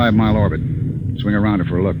down to a 5-mile orbit. Swing around her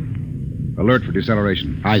for a look. Alert for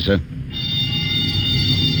deceleration. Aye, sir.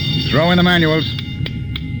 Throw in the manuals.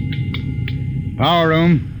 Power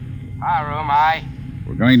room. Power room, aye.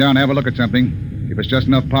 We're going down to have a look at something. Give us just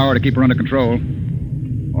enough power to keep her under control.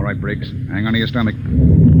 All right, Briggs. Hang on to your stomach.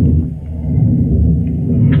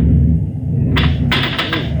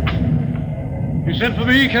 You sent for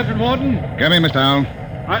me, Captain Wharton? Come in, Mr. Howell.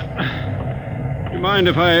 Do you mind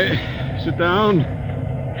if I sit down?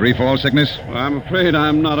 Free fall sickness? Well, I'm afraid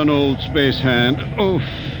I'm not an old space hand. Oh.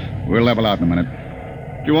 We'll level out in a minute.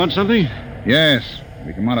 Do you want something? Yes.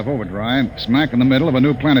 We come out of overdrive, smack in the middle of a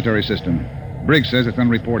new planetary system. Briggs says it's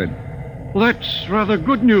unreported. Well, that's rather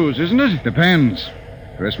good news, isn't it? Depends.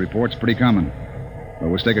 Chris reports pretty common. But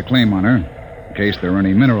we'll stake a claim on her, in case there are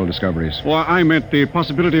any mineral discoveries. Well, I meant the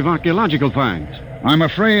possibility of archaeological finds. I'm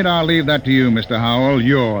afraid I'll leave that to you, Mr. Howell.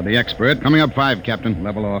 You're the expert. Coming up 5, Captain.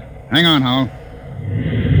 Level off. Hang on, Howell.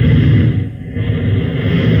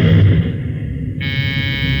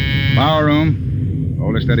 Power room.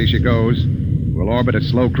 Hold her steady she goes. We'll orbit at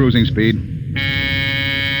slow cruising speed.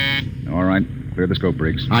 All right. Clear the scope,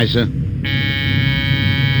 Briggs. Aye, sir.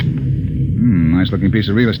 Nice-looking piece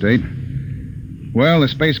of real estate. Well, the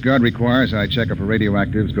Space Guard requires I check her for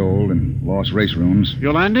radioactives, gold, and lost race rooms.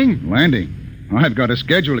 You're landing? Landing? I've got a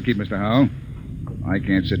schedule to keep, Mr. Howell. I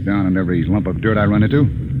can't sit down on every lump of dirt I run into.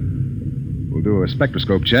 We'll do a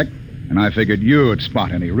spectroscope check, and I figured you'd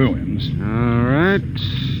spot any ruins. All right.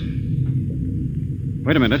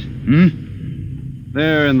 Wait a minute.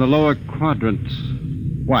 There in the lower quadrant.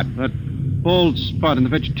 What? That bald spot in the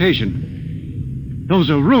vegetation. Those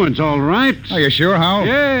are ruins, all right. Are you sure, Howell?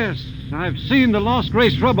 Yes. I've seen the lost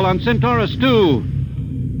race rubble on Centaurus 2.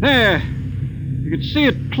 There. You can see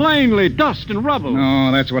it plainly, dust and rubble.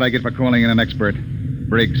 No, that's what I get for calling in an expert.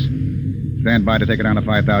 Briggs, stand by to take it down to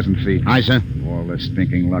 5,000 feet. Aye, sir. All this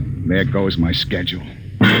stinking luck. There goes my schedule.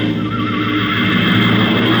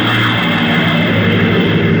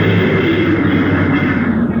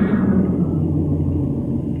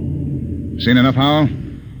 Seen enough, Howell?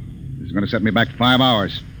 This is going to set me back 5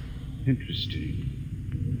 hours. Interesting.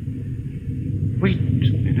 Wait a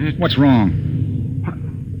minute. What's wrong?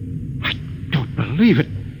 I don't believe it.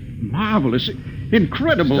 Marvelous.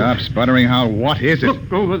 Incredible. Stop sputtering, Howell. What is it?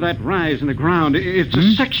 Look over that rise in the ground. It's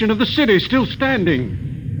a section of the city still standing.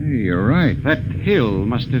 Hey, you're right. That hill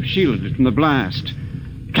must have shielded it from the blast.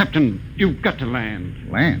 Captain, you've got to land.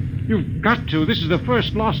 Land? You've got to. This is the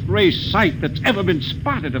first lost race site that's ever been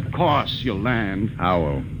spotted. Of course you'll land.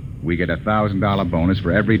 Howell, we get a $1,000 bonus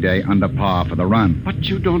for every day under par for the run. But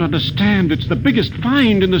you don't understand. It's the biggest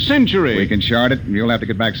find in the century. We can chart it, and you'll have to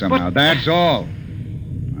get back somehow. But... That's all.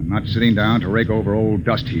 I'm not sitting down to rake over old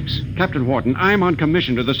dust heaps. Captain Wharton, I'm on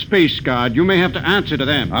commission to the Space Guard. You may have to answer to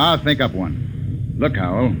them. I'll think up one. Look,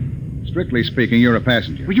 Howell, strictly speaking, you're a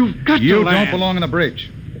passenger. Well, you've got to You land. don't belong on the bridge.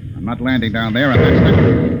 I'm not landing down there, and that's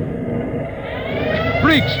it.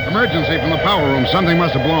 Briggs! Emergency from the power room. Something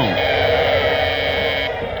must have blown.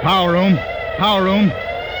 Power room. Power room.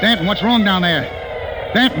 Danton, what's wrong down there?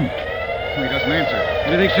 Danton! Oh, he doesn't answer.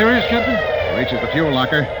 Anything serious, Captain? Reaches the fuel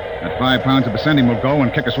locker. That 5 pounds of ascending will go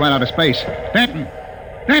and kick us right out of space. Danton!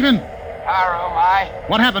 Danton! Power room, aye.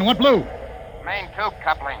 What happened? What blew? Main tube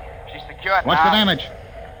coupling. She's secured What's now. the damage?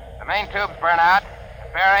 The main tube's burnt out.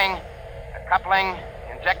 The bearing, the coupling,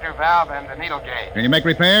 the injector valve, and the needle gauge. Can you make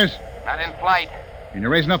repairs? Not in flight. Can you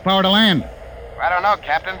raise enough power to land? I don't know,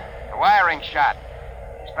 Captain. The wiring's shot.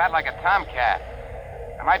 She's fat like a tomcat.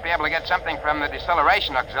 I might be able to get something from the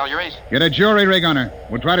deceleration auxiliaries. Get a jury rig on her.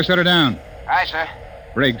 We'll try to set her down. Aye, sir.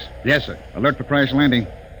 Briggs. Yes, sir. Alert for crash landing.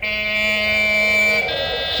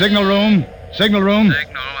 Signal room. Signal room.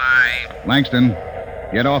 Signal, aye. Langston,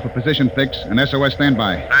 get off a position fix and SOS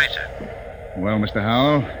standby. Aye, sir. Well, Mr.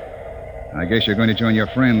 Howell, I guess you're going to join your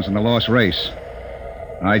friends in the lost race.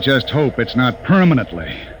 I just hope it's not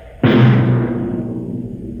permanently.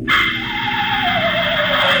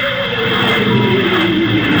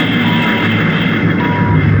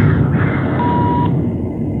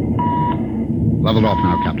 Leveled off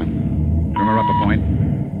now, Captain. Trim her up a point.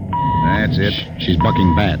 That's it. She's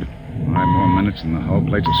bucking bad. 5 more minutes and the hull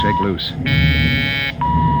plates will shake loose.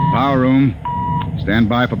 Power room. Stand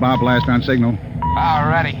by for bow blast on signal. Power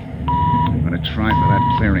ready. I'm going to try for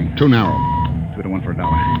that clearing. Too narrow. 2 to 1 for $1.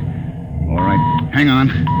 All right. Hang on.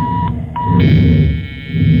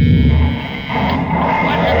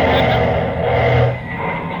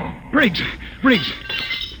 Briggs! Briggs!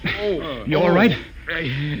 You all right? I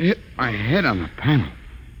hit my head on the panel.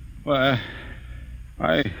 Well,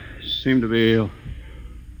 I seem to be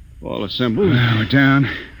all assembled. Well, we're down.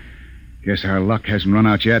 Guess our luck hasn't run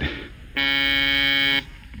out yet.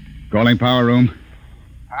 Calling power room.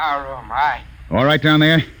 Power room, aye. All right down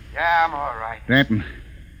there? Yeah, I'm all right. Danton,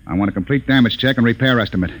 I want a complete damage check and repair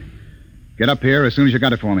estimate. Get up here as soon as you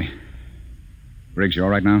got it for me. Briggs, you all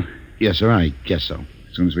right now? Yes, sir, I guess so.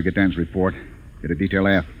 As soon as we get Danton's report, get a detail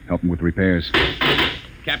aft. Help him with repairs.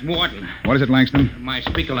 Captain Wharton. What is it, Langston? My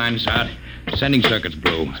speaker line's out. Sending circuit's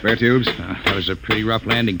blew. Spare tubes? That was a pretty rough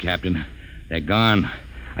landing, Captain. They're gone.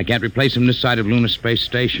 I can't replace them this side of Lunar Space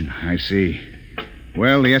Station. I see.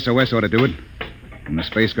 Well, the SOS ought to do it. And the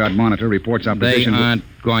Space Guard monitor reports our position. They aren't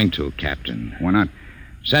going to, Captain. Why not?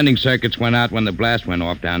 Sending circuits went out when the blast went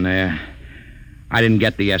off down there. I didn't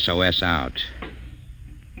get the SOS out.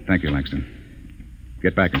 Thank you, Langston.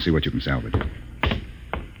 Get back and see what you can salvage.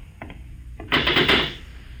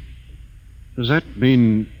 Does that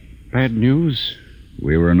mean bad news?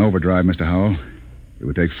 We were in overdrive, Mr. Howell. It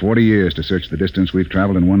would take 40 years to search the distance we've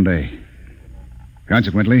traveled in one day.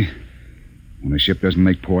 Consequently, when a ship doesn't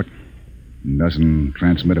make port and doesn't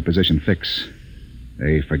transmit a position fix,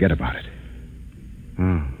 they forget about it.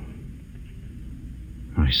 Oh.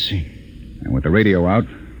 I see. And with the radio out,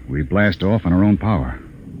 we blast off on our own power.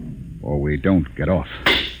 Or we don't get off.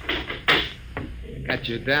 Got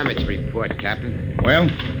your damage report, Captain. Well?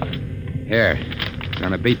 Here. It's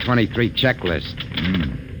on a B-23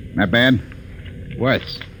 checklist. Not bad?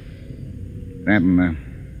 Worse.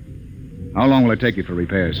 Danton, how long will it take you for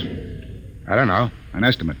repairs? I don't know. An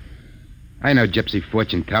estimate. I know gypsy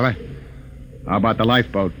fortune teller. How about the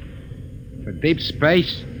lifeboat? For deep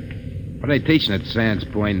space? What are they teaching at Sands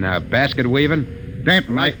Point now? Basket weaving?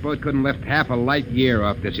 Danton, lifeboat couldn't lift half a light year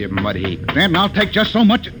off this here mud heap. Danton, I'll take just so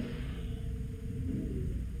much.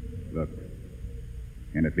 Look,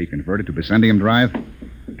 can it be converted to Bessendium drive?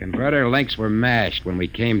 Converter links were mashed when we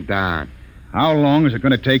came down. How long is it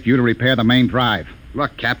going to take you to repair the main drive?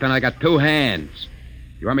 Look, Captain, I got 2 hands.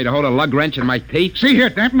 You want me to hold a lug wrench in my teeth? See here,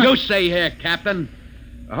 Danton. You see here, Captain.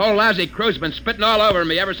 The whole lousy crew's been spitting all over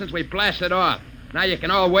me ever since we blasted off. Now you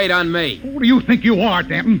can all wait on me. Who do you think you are,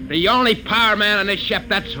 Danton? The only power man on this ship,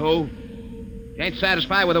 that's who. You ain't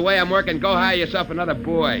satisfied with the way I'm working, go hire yourself another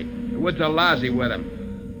boy. The woods are lousy with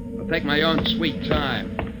him. I'll take my own sweet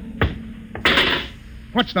time.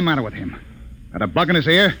 What's the matter with him? Got a bug in his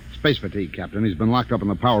ear? Space fatigue, Captain. He's been locked up in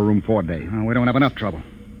the power room 4 days. Oh, we don't have enough trouble.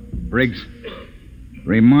 Briggs,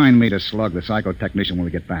 remind me to slug the psychotechnician when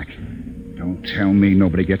we get back. Don't tell me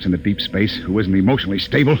nobody gets into deep space who isn't emotionally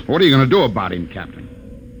stable. What are you going to do about him, Captain?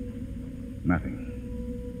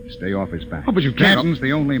 Nothing. Stay off his back. Oh, but you can't. Danton's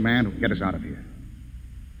the only man who can get us out of here.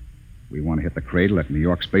 We want to hit the cradle at New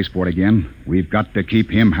York Spaceport again. We've got to keep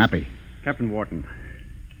him happy. Captain Wharton,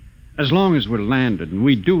 as long as we're landed and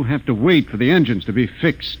we do have to wait for the engines to be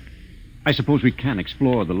fixed, I suppose we can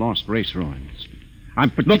explore the lost race ruins.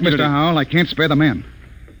 Look, Mr. Howell, I can't spare the men.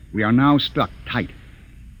 We are now stuck tight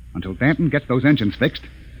until Danton gets those engines fixed.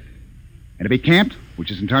 And if he can't,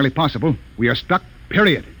 which is entirely possible, we are stuck,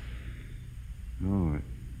 period. Oh.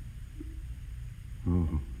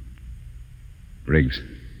 Briggs,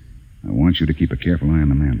 I want you to keep a careful eye on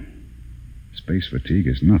the men. Space fatigue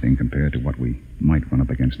is nothing compared to what we might run up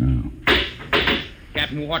against now.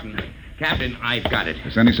 Captain Wharton. Captain, I've got it.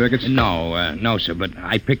 Sending circuits? No, sir, but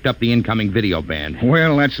I picked up the incoming video band.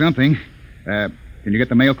 Well, that's something. Can you get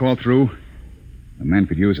the mail call through? The men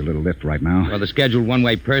could use a little lift right now. Well, the scheduled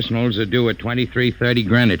one-way personals are due at 23:30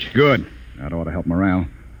 Greenwich. Good. That ought to help morale.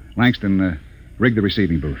 Langston, rig the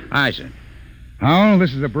receiving booth. Aye, sir. Howell,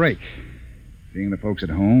 this is a break. Seeing the folks at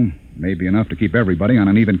home may be enough to keep everybody on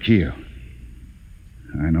an even keel.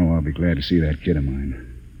 I know I'll be glad to see that kid of mine.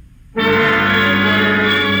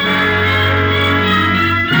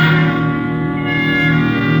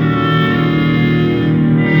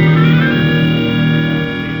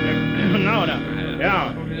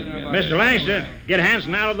 Mr. Langston, get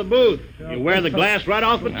Hanson out of the booth. You wear the glass right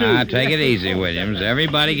off the tube. Take it easy, Williams.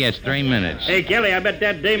 Everybody gets 3 minutes. Hey, Kelly, I bet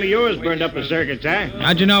that dame of yours burned up the circuits, huh?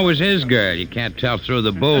 How'd you know it was his girl? You can't tell through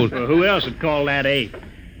the booth. Well, who else would call that eight?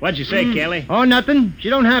 What'd you say, Kelly? Oh, nothing. She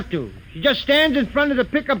don't have to. She just stands in front of the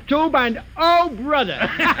pickup tube and, oh, brother.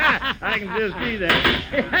 I can just see that.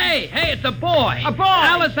 Hey, it's a boy. A boy.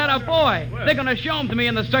 Alice had a boy. They're going to show him to me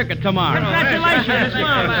in the circuit tomorrow.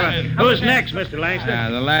 Congratulations. Who's next, Mr.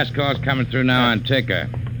 Langston? The last call's coming through now on ticker.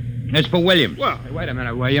 It's for Williams. Well, Hey, wait a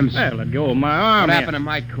minute, Williams. Well, let go of my arm. What here. happened to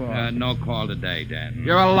my call? No call today, Dan.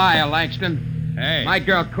 You're a liar, Langston. Hey. My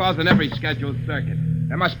girl calls on every scheduled circuit.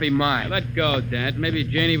 That must be mine. Let go, Dad. Maybe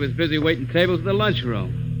Janie was busy waiting tables at the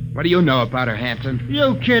lunchroom. What do you know about her, Hanson?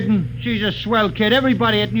 You kidding? She's a swell kid.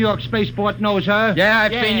 Everybody at New York Spaceport knows her. Yeah,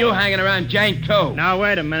 I've seen you hanging around Jane, too. Now,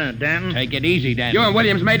 wait a minute, Danton. Take it easy, Dan. You and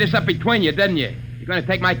Williams made this up between you, didn't you? You're going to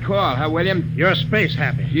take my call, huh, Williams? You're space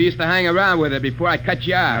happy. You used to hang around with her before I cut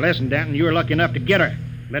you out. Now, listen, Danton, you were lucky enough to get her.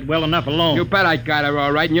 Let well enough alone. You bet I got her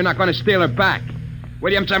all right, and you're not going to steal her back.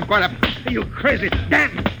 Williams, I'm going to... You crazy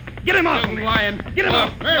Danton! Get him off! You lying. Get him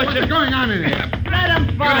off! Hey, what's going on in here? Let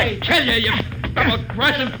him fight. I'm going to kill you,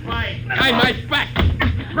 double-crossing. Behind my back.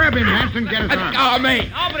 Grab him, Hanson. Get his Let arm. go of me.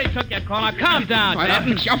 Nobody took your call. Now, calm down,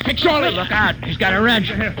 Dad. I'll fix all of Look out. He's got a wrench.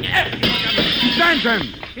 Hanson!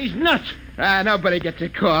 He's nuts. Nobody gets a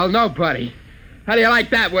call. Nobody. How do you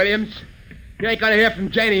like that, Williams? You ain't going to hear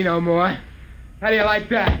from Janie no more. How do you like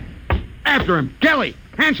that? After him. Kelly!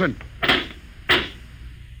 Hanson!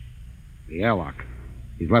 The airlock.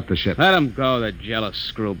 He's left the ship. Let him go, the jealous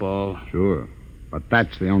screwball. Sure. But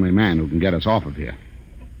that's the only man who can get us off of here.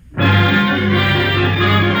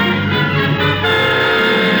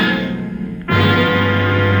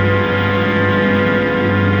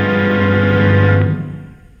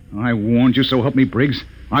 I warned you, so help me, Briggs.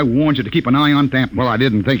 I warned you to keep an eye on Danton. Well, I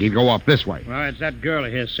didn't think he'd go off this way. Well, it's that girl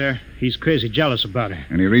of his, sir. He's crazy jealous about her.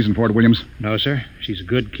 Any reason for it, Williams? No, sir. She's a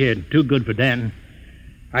good kid. Too good for Danton.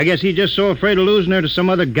 I guess he's just so afraid of losing her to some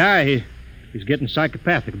other guy, he's getting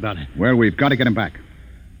psychopathic about it. Well, we've got to get him back.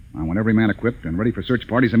 I want every man equipped and ready for search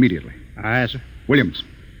parties immediately. Aye, sir. Williams,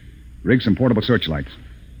 rig some portable searchlights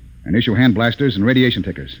and issue hand blasters and radiation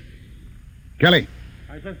tickers. Kelly,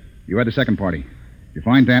 Aye, sir. you had the second party. If you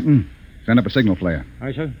find Danton, send up a signal flare.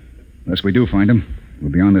 Aye, sir. Unless we do find him, we'll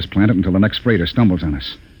be on this planet until the next freighter stumbles on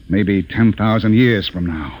us. Maybe 10,000 years from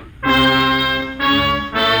now.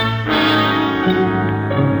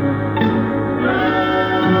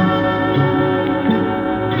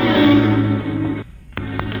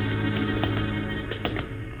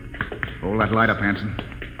 Hold that light up, Hanson.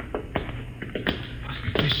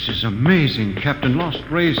 This is amazing, Captain. Lost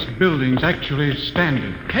Race building's actually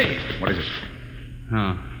standing. Hey. What is it?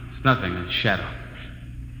 Oh, it's nothing. A shadow.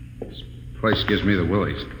 This place gives me the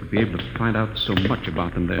willies. To be able to find out so much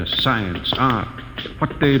about them, their science, art,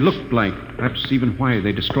 what they looked like, perhaps even why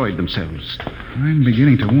they destroyed themselves. I'm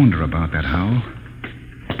beginning to wonder about that, Hal.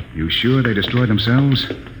 You sure they destroyed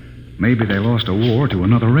themselves? Maybe they lost a war to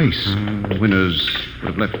another race. The winners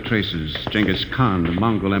would have left traces. Genghis Khan, the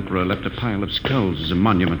Mongol emperor, left a pile of skulls as a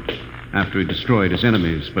monument after he destroyed his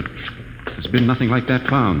enemies, but there's been nothing like that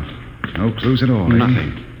found. No clues at all, eh?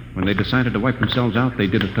 Nothing. When they decided to wipe themselves out, they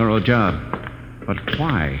did a thorough job. But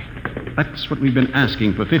why? That's what we've been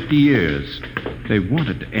asking for 50 years. They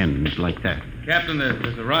wanted to end like that. Captain,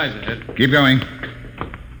 there's a rise ahead. Keep going.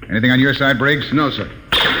 Anything on your side, Briggs? No, sir.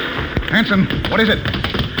 Hanson, what is it?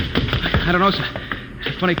 I don't know, sir.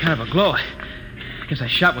 It's a funny kind of a glow. I guess I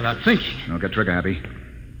shot without thinking. Don't get trigger happy.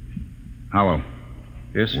 Howell.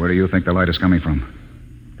 Yes? Where do you think the light is coming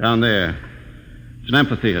from? Down there. It's an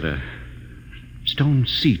amphitheater. Stone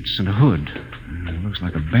seats and a hood. It looks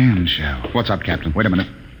like a band shell. What's up, Captain? Wait a minute.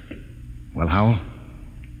 Well, Howell?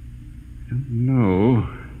 No.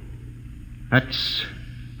 That's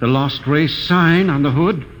the Lost Race sign on the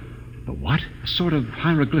hood. The what? A sort of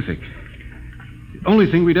hieroglyphic. The only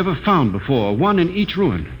thing we'd ever found before. One in each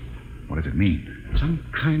ruin. What does it mean? Some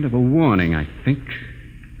kind of a warning, I think.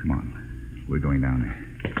 Come on. We're going down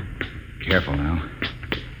there. Careful now.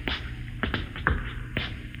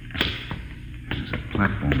 There's a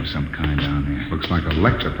platform of some kind down there. Looks like a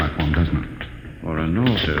lecture platform, doesn't it? Or an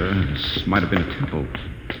altar. This might have been a temple.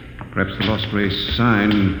 Perhaps the Lost Race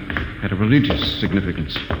sign had a religious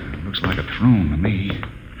significance. It looks like a throne to me.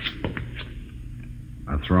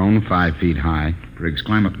 A throne 5 feet high. Briggs,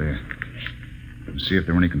 climb up there. And see if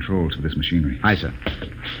there are any controls for this machinery. Aye, sir.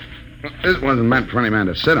 This wasn't meant for any man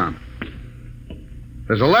to sit on.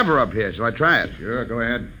 There's a lever up here. Shall I try it? Sure, go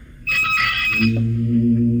ahead.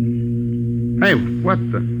 Hey,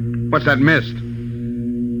 what's that mist?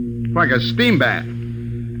 It's like a steam bath.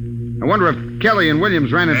 I wonder if Kelly and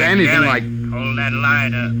Williams ran into anything Kelly, like... hold that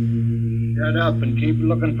light up. Shut up and keep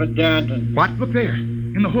looking for Danton. What? Look there,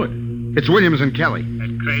 in the hood. It's Williams and Kelly.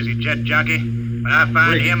 That crazy jet jockey. When I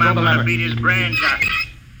find Briggs, him, pull I'm the going to lever. beat his brains out.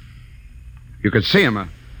 You could see him, a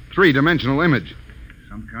three-dimensional image.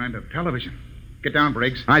 Some kind of television. Get down,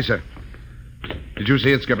 Briggs. Aye, sir. Did you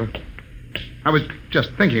see it, Skipper? I was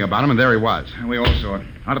just thinking about him, and there he was. And we all saw it.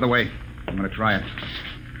 Out of the way. I'm going to try it.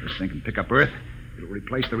 This thing can pick up Earth. It'll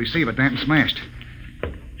replace the receiver Danton smashed.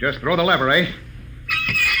 Just throw the lever, eh?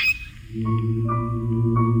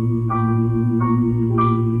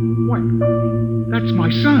 What? That's my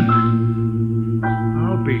son.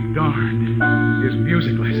 I'll be darned. His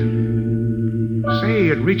music lesson. Say,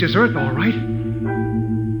 it reaches Earth all right.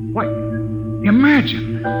 What?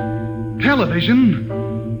 Imagine.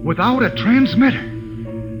 Television without a transmitter.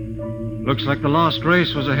 Looks like the lost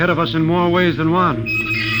race was ahead of us in more ways than one.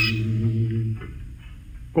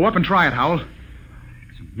 Go up and try it, Howell.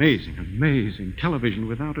 It's amazing. Television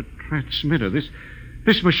without a transmitter.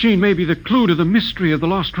 This machine may be the clue to the mystery of the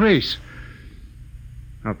lost race.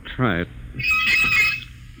 I'll try it.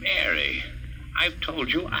 Mary, I've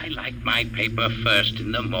told you I like my paper first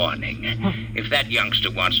in the morning. If that youngster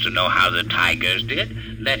wants to know how the Tigers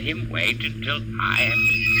did, let him wait until I am...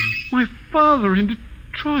 My father in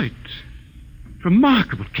Detroit.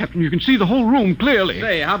 Remarkable, Captain. You can see the whole room clearly.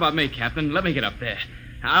 Say, how about me, Captain? Let me get up there.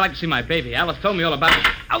 I'd like to see my baby. Alice told me all about it.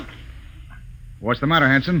 Out! What's the matter,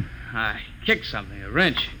 Hanson? I kicked something, a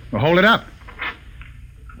wrench. Well, hold it up.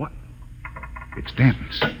 What? It's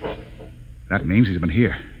Danton's. That means he's been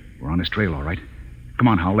here. We're on his trail, all right. Come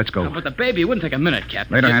on, Howell, let's go. But the baby wouldn't take a minute,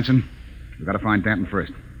 Captain. Later, Hanson. We've got to find Danton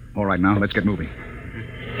first. All right, now, let's get moving.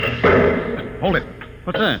 Hold it.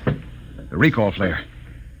 What's that? The recall flare.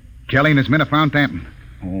 Kelly and his men have found Danton.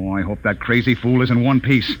 Oh, I hope that crazy fool is in one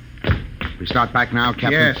piece. We start back now,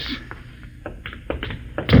 Captain? Yes.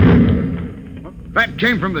 That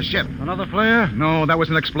came from the ship. Another flare? No, that was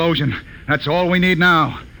an explosion. That's all we need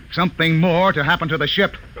now. Something more to happen to the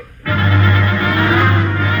ship.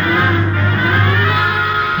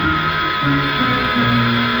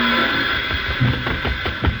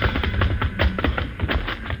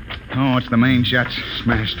 Oh, it's the main jets.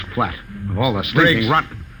 Smashed flat. With all the sleeping Briggs. rot.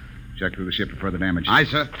 Check through the ship for further damage. Aye,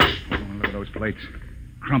 sir. Oh, look at those plates.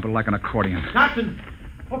 Crumpled like an accordion. Captain!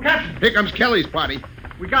 Oh, Captain! Here comes Kelly's party.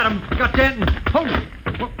 We got him. We got Danton. Hold it.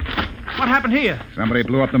 What happened here? Somebody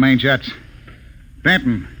blew up the main jets.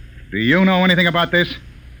 Danton, do you know anything about this?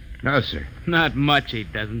 No, sir. Not much, he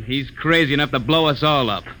doesn't. He's crazy enough to blow us all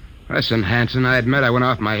up. Listen, Hanson, I admit I went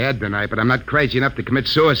off my head tonight, but I'm not crazy enough to commit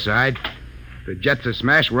suicide. The jets are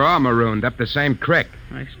smashed. We're all marooned up the same creek.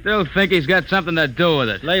 I still think he's got something to do with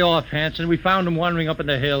it. Lay off, Hanson. We found him wandering up in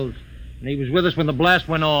the hills. And he was with us when the blast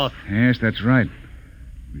went off. Yes, that's right.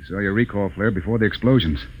 We saw your recall flare before the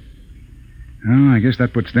explosions. Oh, I guess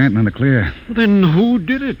that puts Danton in the clear. Then who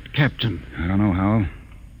did it, Captain? I don't know, Howell.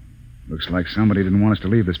 Looks like somebody didn't want us to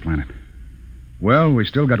leave this planet. Well, we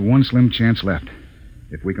still got one slim chance left.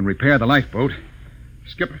 If we can repair the lifeboat.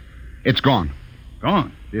 Skipper, it's gone.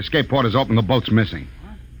 Gone? The escape port is open. The boat's missing.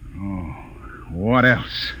 Oh, what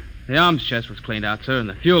else? The arms chest was cleaned out, sir, and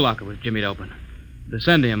the fuel locker was jimmied open. The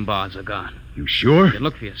scendium bars are gone. You sure? You can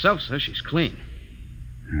look for yourself, sir. She's clean.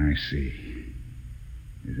 I see.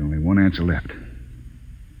 There's only one answer left.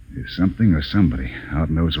 There's something or somebody out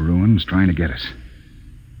in those ruins trying to get us.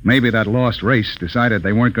 Maybe that lost race decided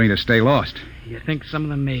they weren't going to stay lost. You think some of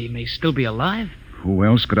them may still be alive? Who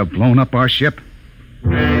else could have blown up our ship?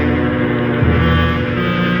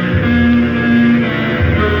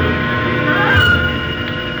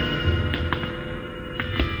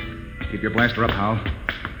 Keep your blaster up, Howell.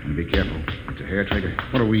 And be careful. It's a hair trigger.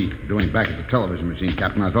 What are we doing back at the television machine,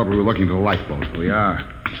 Captain? I thought we were looking for the lifeboat. We are.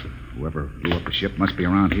 Whoever blew up the ship must be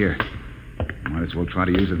around here. Might as well try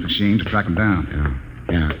to use the machine to track them down.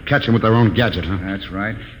 Yeah. Catch them with their own gadget, huh? That's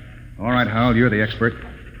right. All right, Howell, you're the expert.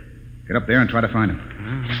 Get up there and try to find him.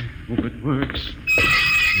 Hope it works.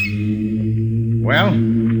 Well?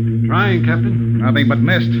 Trying, Captain. Nothing but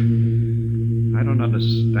mist. I don't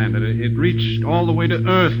understand it. It reached all the way to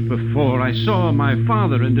Earth before. I saw my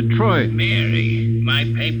father in Detroit. Mary, my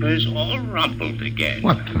paper's all rumpled again.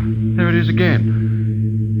 What? There it is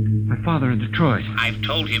again. My father in Detroit. I've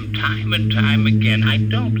told him time and time again I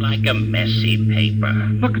don't like a messy paper.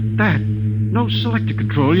 Look at that. No selector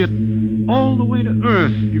control, yet all the way to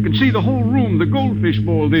Earth. You can see the whole room, the goldfish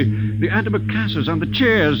bowl, the antimacassars on the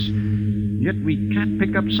chairs. Yet we can't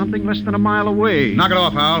pick up something less than a mile away. Knock it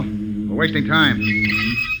off, Hal. We're wasting time.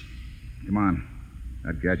 Come on.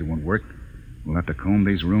 That gadget won't work. We'll have to comb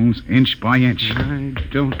these rooms inch by inch. I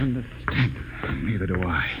don't understand. Neither do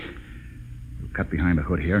I. We'll cut behind the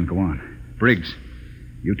hood here and go on. Briggs,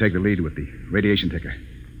 you take the lead with the radiation ticker.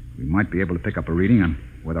 We might be able to pick up a reading on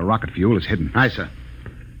where the rocket fuel is hidden. Aye, sir.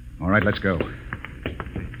 All right, let's go.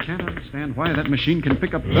 I can't understand why that machine can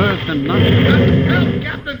pick up earth and nothing. Help,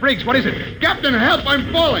 Captain! Briggs, what is it? Captain, help!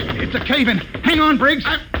 I'm falling! It's a cave-in. Hang on, Briggs.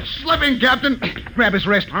 I'm slipping, Captain. Grab his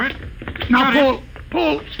wrist. All right. Now Got it.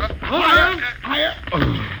 pull. Higher! Higher!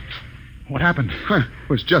 Oh. What happened? I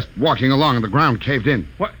was just walking along and the ground caved in.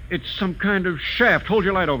 What? It's some kind of shaft. Hold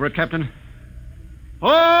your light over it, Captain.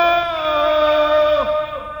 Oh!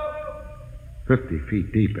 50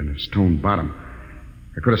 feet deep in a stone bottom.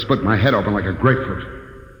 I could have split my head open like a grapefruit.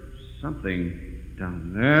 Something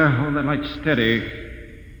down there. Hold that light steady.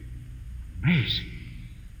 Amazing.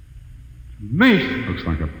 Amazing. Looks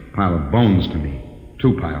like a pile of bones to me.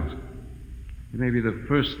 2 piles. It may be the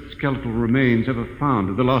first skeletal remains ever found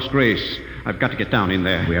of the lost race. I've got to get down in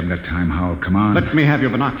there. We haven't got time, Hal. Come on. Let me have your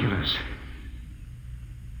binoculars.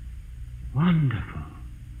 Wonderful.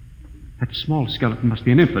 That small skeleton must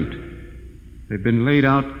be an infant. They've been laid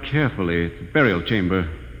out carefully. It's a burial chamber.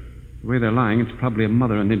 The way they're lying, it's probably a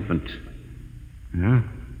mother and infant. Yeah.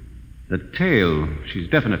 The tail, she's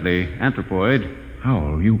definitely anthropoid.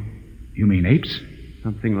 How? You mean apes?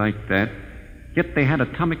 Something like that. Yet they had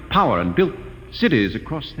atomic power and built cities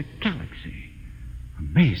across the galaxy.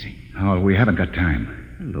 Amazing. Oh, we haven't got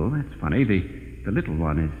time. Hello, that's funny. The little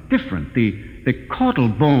one is different. The caudal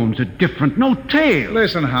bones are different. No tail.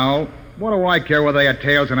 Listen, Hal. What do I care whether they had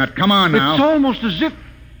tails or not? Come on now. It's almost as if...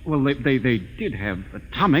 Well, they did have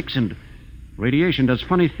atomics, and radiation does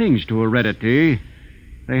funny things to heredity.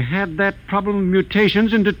 They had that problem of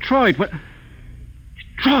mutations in Detroit. What?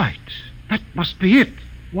 Detroit? That must be it.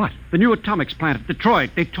 What? The new atomics plant at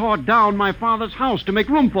Detroit. They tore down my father's house to make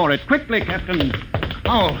room for it. Quickly, Captain.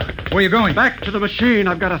 Oh, where are you going? Back to the machine.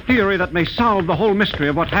 I've got a theory that may solve the whole mystery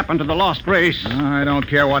of what happened to the lost race. I don't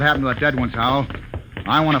care what happened to the dead ones, Hal.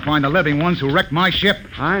 I want to find the living ones who wrecked my ship.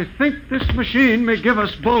 I think this machine may give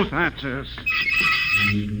us both answers.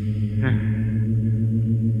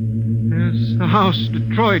 There's the house,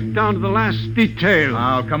 Detroit, down to the last detail.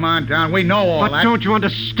 Oh, come on down. We know all that. But don't you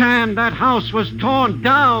understand? That house was torn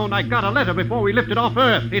down. I got a letter before we lifted off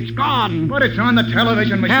Earth. It's gone. But it's on the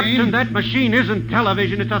television machine. Captain, that machine isn't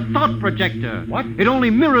television. It's a thought projector. What? It only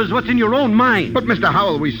mirrors what's in your own mind. But, Mr.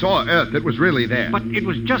 Howell, we saw Earth. It was really there. But it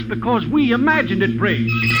was just because we imagined it,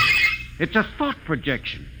 Briggs. It's a thought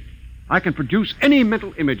projection. I can produce any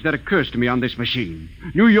mental image that occurs to me on this machine.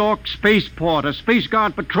 New York spaceport, a Space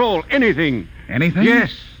Guard patrol, anything. Anything?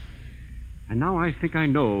 Yes. And now I think I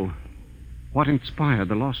know what inspired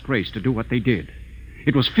the lost race to do what they did.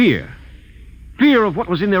 It was fear. Fear of what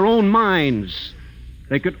was in their own minds.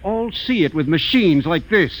 They could all see it with machines like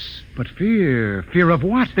this. But fear? Fear of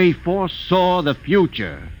what? They foresaw the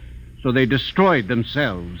future. So they destroyed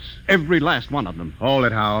themselves. Every last one of them. Hold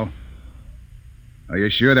it, Hal. Are you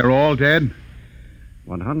sure they're all dead?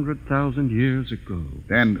 100,000 years ago.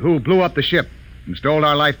 Then who blew up the ship and stole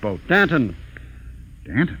our lifeboat? Danton.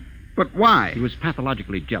 Danton? But why? He was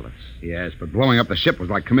pathologically jealous. Yes, but blowing up the ship was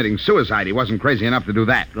like committing suicide. He wasn't crazy enough to do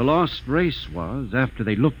that. The lost race was after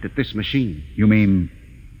they looked at this machine. You mean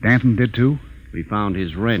Danton did too? We found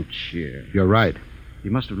his wrench here. You're right. He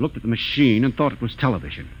must have looked at the machine and thought it was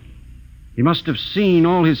television. He must have seen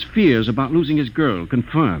all his fears about losing his girl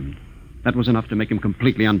confirmed. That was enough to make him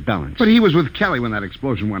completely unbalanced. But he was with Kelly when that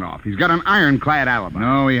explosion went off. He's got an ironclad alibi.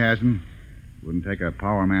 No, he hasn't. Wouldn't take a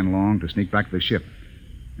power man long to sneak back to the ship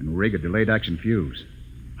and rig a delayed action fuse.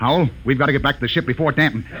 Howell, we've got to get back to the ship before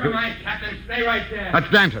Danton. Never mind, Captain. Stay right there.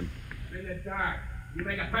 That's Danton. It's in the dark. You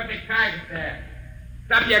make a perfect target there.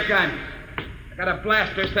 Stop your guns. I got a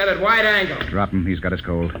blaster set at wide angle. Drop him. He's got us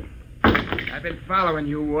cold. I've been following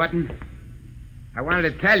you, Wharton. I wanted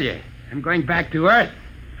to tell you. I'm going back to Earth.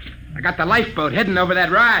 I got the lifeboat hidden over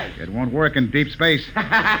that rise. It won't work in deep space.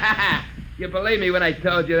 You believed me when I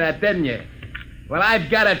told you that, didn't you? Well, I've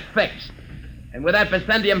got it fixed. And with that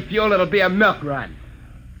Bessendium fuel, it'll be a milk run.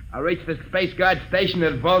 I'll reach the Space Guard station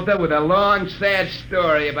at Volta with a long, sad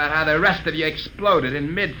story about how the rest of you exploded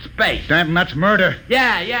in mid-space. Danton, that's murder.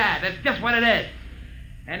 Yeah, that's just what it is.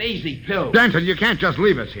 And easy, too. Danton, you can't just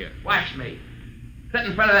leave us here. Watch me. Sit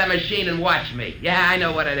in front of that machine and watch me. Yeah, I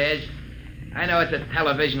know what it is. I know it's a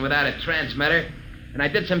television without a transmitter. And I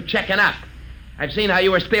did some checking up. I've seen how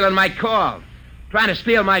you were stealing my call. Trying to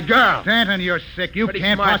steal my girl. Danton, you're sick. You Pretty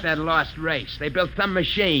can't... smart, that lost race. They built some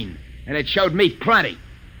machine. And it showed me plenty.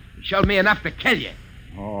 He showed me enough to kill you.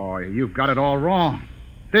 Oh, you've got it all wrong.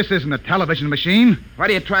 This isn't a television machine. What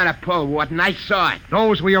are you trying to pull, Wharton? I saw it.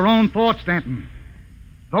 Those were your own thoughts, Danton.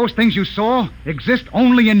 Those things you saw exist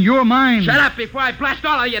only in your mind. Shut up before I blast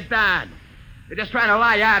all of you down. You're just trying to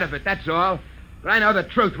lie out of it, that's all. But I know the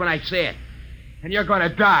truth when I see it. And you're going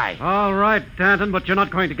to die. All right, Danton, but you're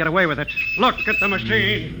not going to get away with it. Look at the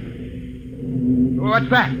machine. What's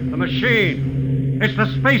that? The machine. It's the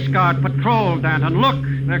Space Guard patrol, Danton. Look,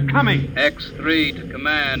 they're coming. X3 to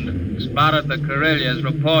command. Spotted the Corellias.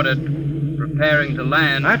 Reported. Preparing to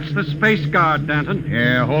land. That's the Space Guard, Danton.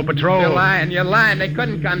 Yeah, whole patrol. You're lying. They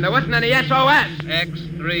couldn't come. There wasn't any SOS.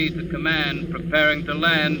 X3 to command. Preparing to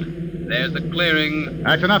land. There's the clearing.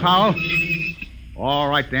 That's enough, Howell. All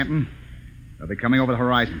right, Danton. They'll be coming over the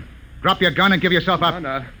horizon. Drop your gun and give yourself up. Oh,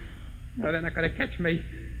 no. No, they're not going to catch me.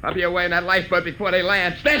 I'll be away in that lifeboat before they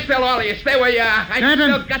land. Stay still, all of you. Stay where you are. I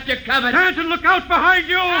still got you covered. Danton, look out behind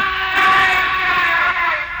you!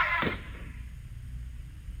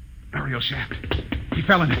 Burial shaft. He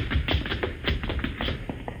fell in it.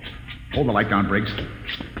 Hold the light down, Briggs.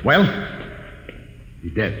 Well?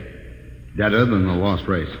 He's dead. Deader than the lost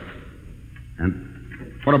race.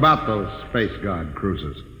 And what about those Space Guard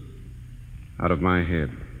cruisers? Out of my head.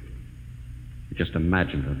 I just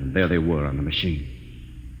imagined them, and there they were on the machine.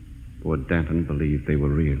 Poor Danton believed they were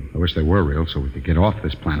real. I wish they were real so we could get off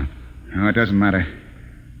this planet. No, it doesn't matter.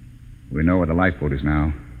 We know where the lifeboat is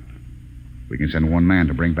now. We can send one man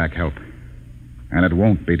to bring back help. And it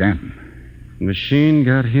won't be Danton. The machine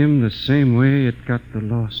got him the same way it got the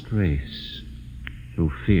lost race.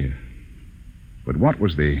 Through fear. But what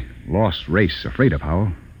was the lost race afraid of,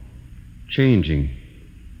 Howell? Changing.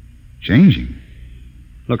 Changing?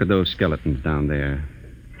 Look at those skeletons down there.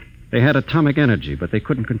 They had atomic energy, but they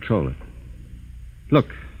couldn't control it. Look,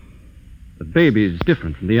 the baby is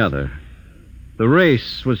different from the other. The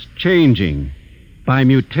race was changing by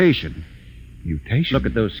mutation. Mutation? Look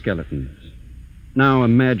at those skeletons. Now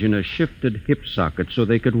imagine a shifted hip socket so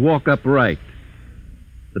they could walk upright.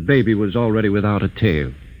 The baby was already without a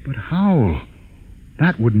tail. But Howell,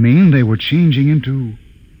 that would mean they were changing into...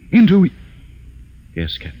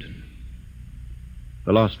 Yes, Captain.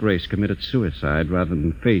 The lost race committed suicide rather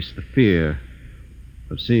than face the fear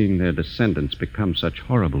of seeing their descendants become such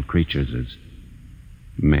horrible creatures as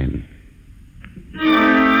men.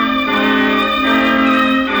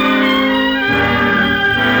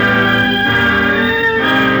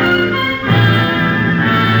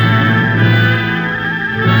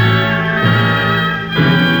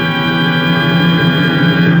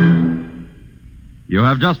 You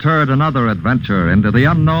have just heard another adventure into the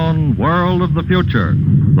unknown world of the future.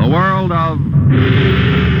 The world of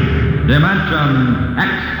Dimension X.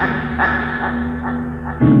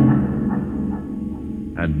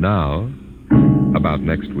 And now, about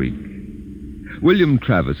next week. William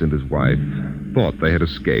Travis and his wife thought they had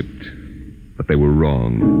escaped, but they were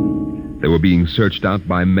wrong. They were being searched out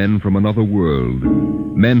by men from another world,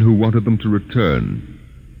 men who wanted them to return.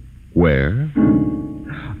 Where?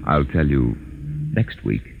 I'll tell you next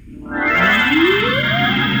week.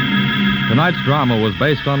 Tonight's drama was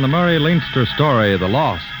based on the Murray Leinster story, The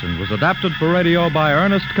Lost, and was adapted for radio by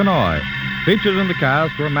Ernest Kenoy. Featured in the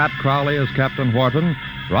cast were Matt Crowley as Captain Wharton,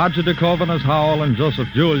 Roger DeKoven as Howell, and Joseph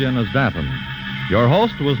Julian as Danton. Your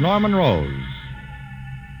host was Norman Rose.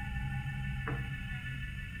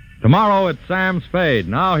 Tomorrow it's Sam Spade.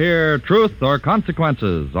 Now hear Truth or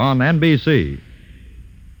Consequences on NBC.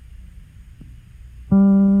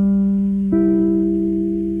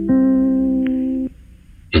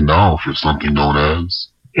 And now for something known as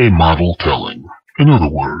a model telling. In other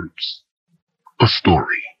words, a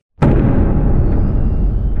story.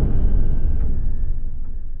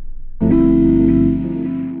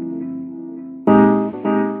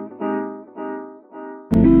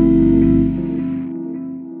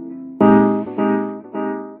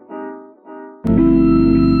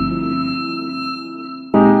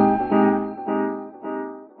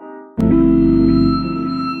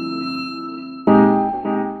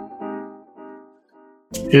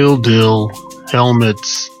 Ill Dill,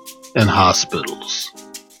 Helmets, and Hospitals.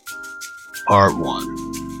 Part 1.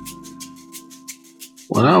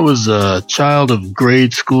 When I was a child of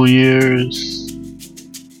grade school years,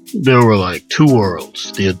 there were like two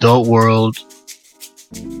worlds, the adult world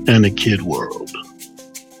and the kid world.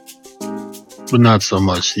 But not so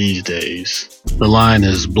much these days. The line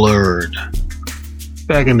is blurred.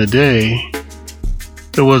 Back in the day,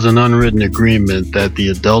 there was an unwritten agreement that the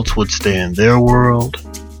adults would stay in their world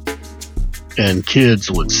and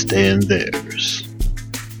kids would stay in theirs.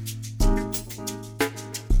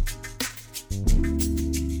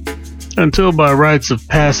 until by rites of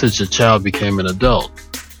passage a child became an adult.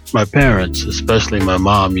 My parents, especially my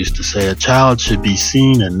mom, used to say a child should be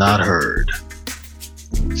seen and not heard.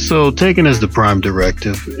 So, taken as the prime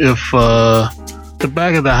directive, if the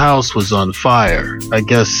back of the house was on fire, I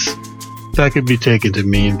guess that could be taken to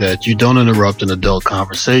mean that you don't interrupt an adult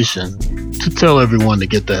conversation to tell everyone to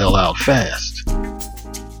get the hell out fast.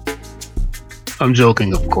 I'm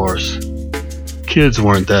joking, of course. Kids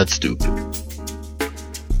weren't that stupid.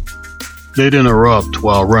 They'd interrupt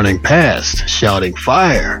while running past, shouting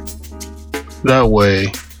fire. That way,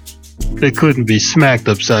 they couldn't be smacked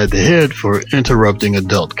upside the head for interrupting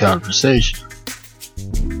adult conversation.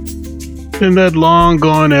 In that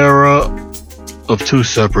long-gone era of two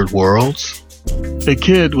separate worlds, a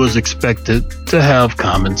kid was expected to have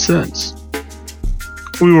common sense.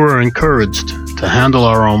 We were encouraged to handle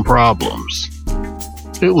our own problems.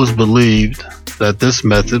 It was believed that this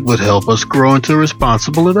method would help us grow into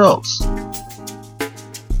responsible adults.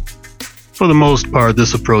 For the most part,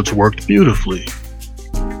 this approach worked beautifully.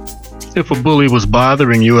 If a bully was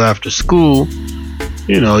bothering you after school,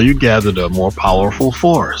 you gathered a more powerful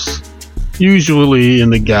force, usually in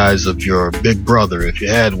the guise of your big brother if you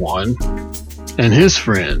had one, and his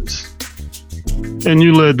friends. And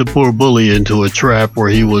you led the poor bully into a trap where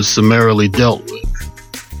he was summarily dealt with.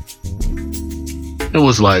 It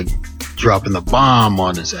was like dropping the bomb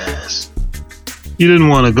on his ass. You didn't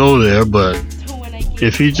want to go there, but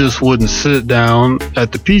if he just wouldn't sit down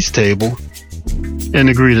at the peace table and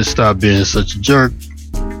agree to stop being such a jerk,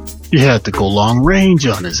 you had to go long range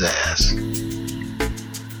on his ass.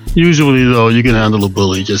 Usually, though, you can handle a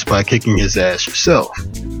bully just by kicking his ass yourself.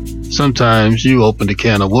 Sometimes you opened a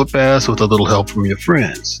can of whoop ass with a little help from your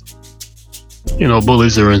friends.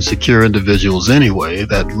 Bullies are insecure individuals anyway,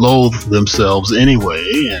 that loathe themselves anyway,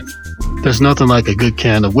 and there's nothing like a good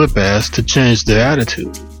can of whip ass to change their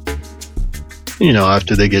attitude.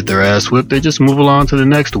 After they get their ass whipped, they just move along to the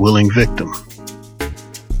next willing victim.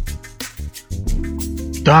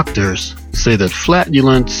 Doctors say that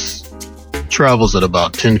flatulence travels at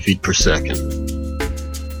about 10 feet per second.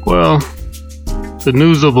 Well, the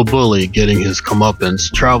news of a bully getting his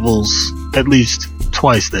comeuppance travels at least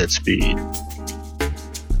twice that speed.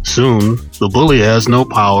 Soon, the bully has no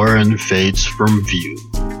power and fades from view.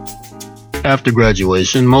 After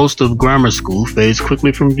graduation, most of grammar school fades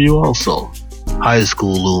quickly from view also. High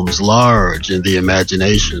school looms large in the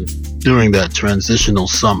imagination during that transitional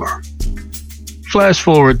summer. Flash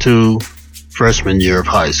forward to freshman year of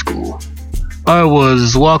high school. I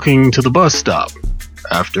was walking to the bus stop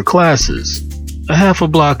after classes. A half a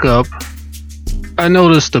block up, I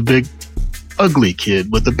noticed a big, ugly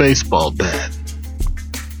kid with a baseball bat.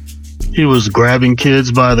 He was grabbing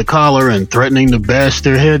kids by the collar and threatening to bash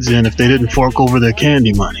their heads in if they didn't fork over their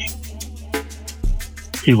candy money.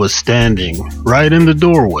 He was standing right in the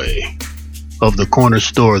doorway of the corner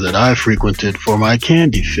store that I frequented for my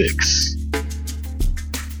candy fix.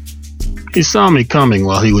 He saw me coming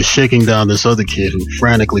while he was shaking down this other kid who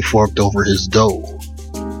frantically forked over his dough.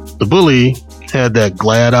 The bully had that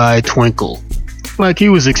glad-eye twinkle, like he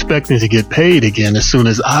was expecting to get paid again as soon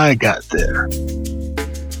as I got there.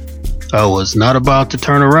 I was not about to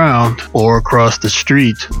turn around or cross the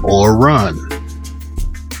street or run.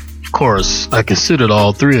 Of course, I considered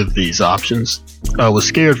all three of these options. I was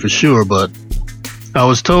scared for sure, but I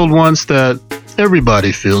was told once that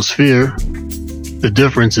everybody feels fear. The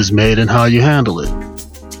difference is made in how you handle it.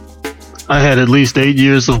 I had at least 8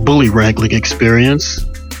 years of bully wrangling experience,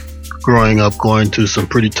 growing up going to some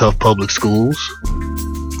pretty tough public schools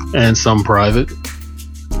and some private.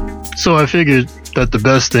 So I figured that the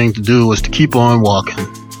best thing to do was to keep on walking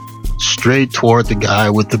straight toward the guy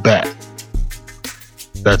with the bat.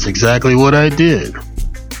 That's exactly what I did.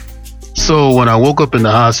 So when I woke up in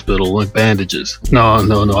the hospital with bandages, no,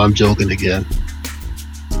 I'm joking again.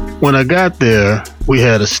 When I got there, we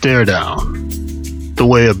had a stare down, the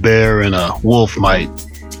way a bear and a wolf might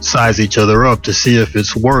size each other up to see if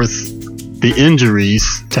it's worth the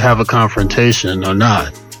injuries to have a confrontation or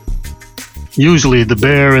not. Usually the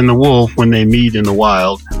bear and the wolf, when they meet in the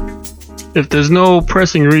wild, if there's no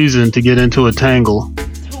pressing reason to get into a tangle,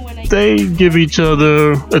 they give each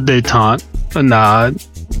other a détente, a nod,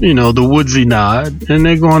 the woodsy nod, and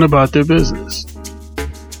they're going about their business.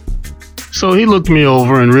 So he looked me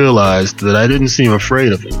over and realized that I didn't seem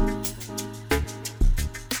afraid of him.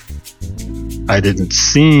 I didn't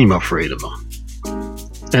seem afraid of him.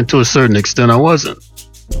 And to a certain extent I wasn't,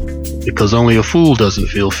 because only a fool doesn't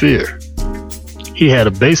feel fear. He had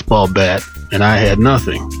a baseball bat and I had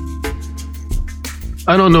nothing.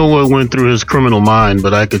 I don't know what went through his criminal mind,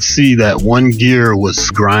 but I could see that one gear was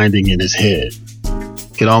grinding in his head.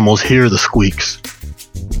 could almost hear the squeaks.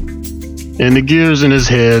 And the gears in his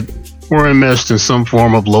head were enmeshed in some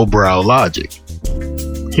form of lowbrow logic.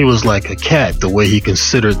 He was like a cat the way he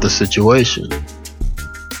considered the situation.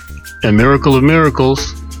 And miracle of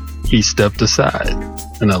miracles, he stepped aside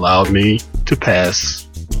and allowed me to pass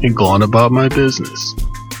and go on about my business.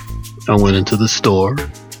 I went into the store,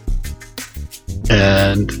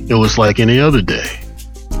 and it was like any other day.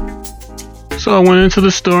 So I went into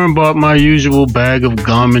the store and bought my usual bag of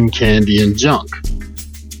gum and candy and junk.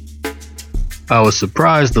 I was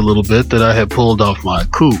surprised a little bit that I had pulled off my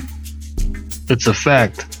coup. It's a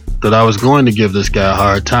fact that I was going to give this guy a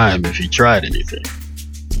hard time if he tried anything.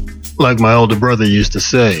 Like my older brother used to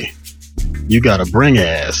say, you gotta bring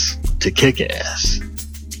ass to kick ass.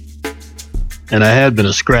 And I had been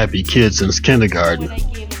a scrappy kid since kindergarten.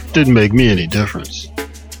 Didn't make me any difference.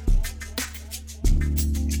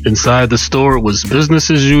 Inside the store, it was business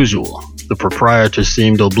as usual. The proprietor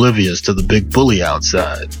seemed oblivious to the big bully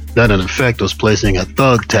outside, that in effect was placing a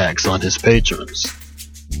thug tax on his patrons.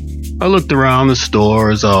 I looked around the store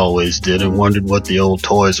as I always did and wondered what the old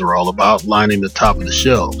toys were all about lining the top of the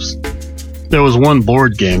shelves. There was one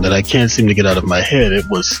board game that I can't seem to get out of my head. It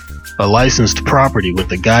was a licensed property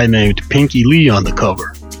with a guy named Pinky Lee on the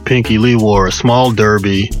cover. Pinky Lee wore a small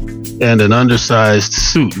derby and an undersized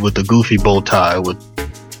suit with a goofy bow tie with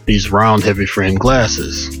these round heavy frame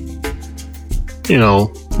glasses. You know,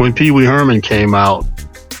 when Pee Wee Herman came out,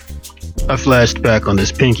 I flashed back on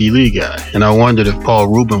this Pinky Lee guy, and I wondered if Paul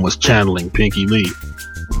Rubin was channeling Pinky Lee.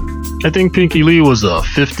 I think Pinky Lee was a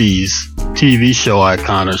 50s TV show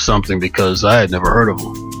icon or something because I had never heard of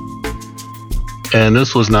him. And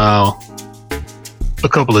this was now a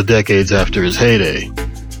couple of decades after his heyday.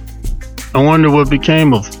 I wonder what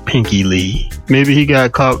became of Pinky Lee. Maybe he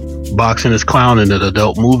got caught boxing his clown in an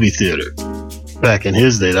adult movie theater. Back in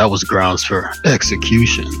his day, that was grounds for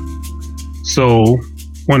execution. So,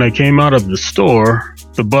 when I came out of the store,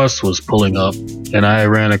 the bus was pulling up, and I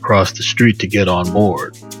ran across the street to get on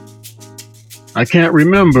board. I can't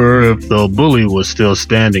remember if the bully was still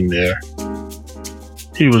standing there.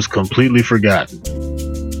 He was completely forgotten.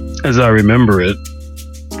 As I remember it,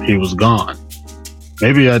 he was gone.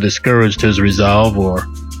 Maybe I discouraged his resolve, or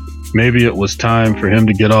maybe it was time for him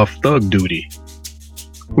to get off thug duty.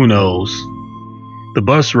 Who knows? The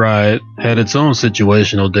bus ride had its own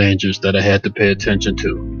situational dangers that I had to pay attention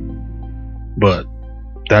to. But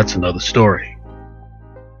that's another story.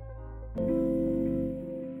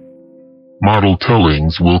 Model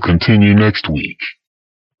Tellings will continue next week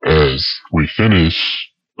as we finish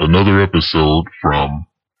another episode from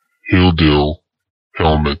Hill Dill,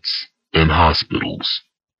 Helmets, and Hospitals,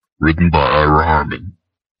 written by Ira Harmon,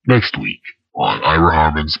 next week on Ira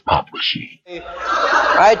Harmon's Pop Machine.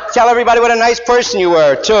 I tell everybody what a nice person you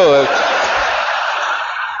were, too.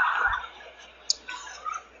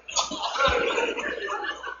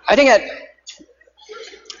 I think that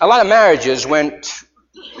a lot of marriages went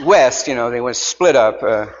west, you know, they went split up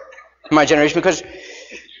in my generation because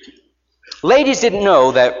ladies didn't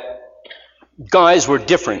know that guys were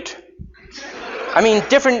different. I mean,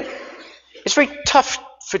 different. It's very tough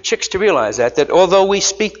for chicks to realize that although we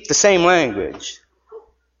speak the same language,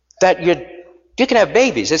 that you can have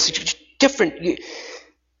babies. It's different.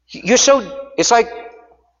 You're so, it's like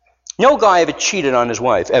no guy ever cheated on his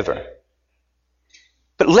wife, ever.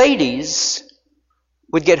 But ladies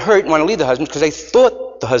would get hurt and want to leave the husband because they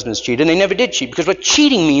thought the husbands cheated, and they never did cheat. Because what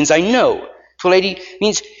cheating means, I know. To a lady,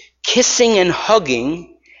 means kissing and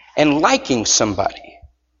hugging and liking somebody.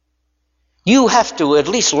 You have to at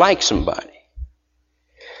least like somebody.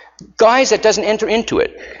 Guys, that doesn't enter into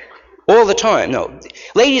it all the time. No.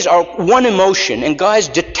 Ladies are one emotion, and guys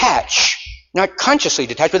detach. Not consciously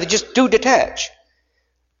detach, but they just do detach.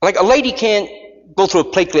 Like a lady can't go through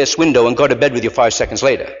a plate glass window and go to bed with you 5 seconds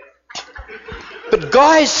later. But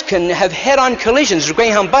guys can have head-on collisions with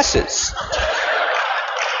Greyhound buses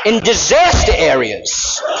in disaster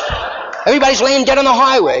areas. Everybody's laying dead on the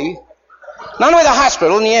highway. Not only the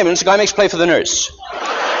hospital, in the ambulance, the guy makes play for the nurse.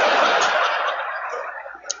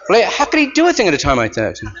 How could he do a thing at a time like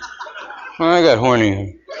that? Oh, I got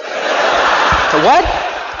horny. What?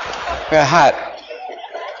 I got hot.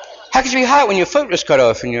 How could you be hot when your foot was cut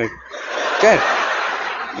off and you're dead?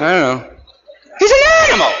 I don't know. He's an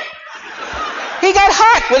animal! He got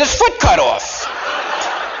hot with his foot cut off.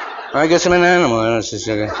 I guess I'm an animal.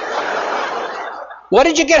 What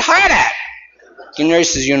did you get hot at? The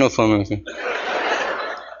nurse's uniform.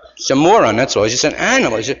 It's a moron, that's all. He's just an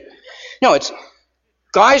animal. No, it's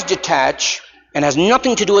guys detach and has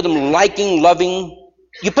nothing to do with them liking, loving.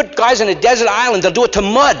 You put guys on a desert island, they'll do it to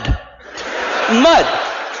mud. Mud.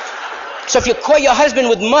 So if you caught your husband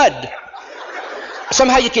with mud,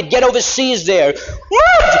 somehow you could get overseas there.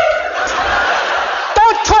 Mud!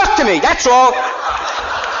 Don't talk to me, that's all.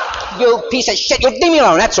 You piece of shit, you leave me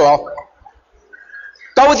alone, that's all.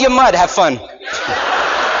 Go with your mud, have fun.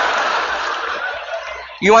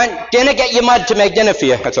 You want dinner, get your mud to make dinner for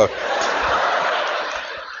you, that's all.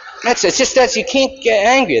 It's just that you can't get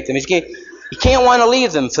angry at them. You can't want to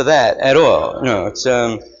leave them for that at all. No, it's,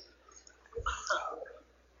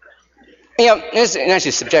 it's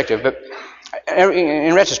actually subjective, but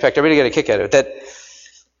in retrospect, I really get a kick out of it, that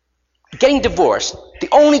getting divorced, the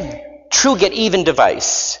only true get-even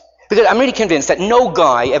device, because I'm really convinced that no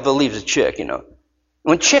guy ever leaves a chick,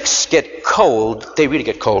 When chicks get cold, they really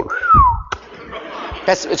get cold.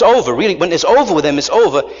 It's over, really. When it's over with them, it's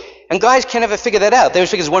over. And guys can't ever figure that out. They always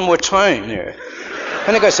figure it's one more time there.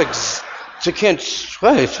 And the guy's like, you can't,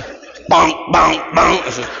 what? Bonk, bonk,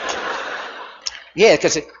 bonk. Yeah,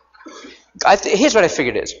 because here's what I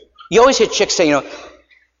figured it is. You always hear chicks say, oh,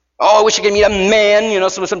 I wish I could meet a man,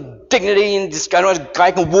 with some dignity, and this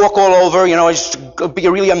guy can walk all over, just be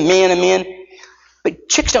really a man. But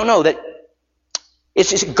chicks don't know that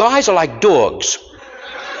it's guys are like dogs.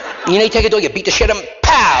 You take a dog, you beat the shit out of him,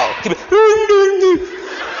 pow!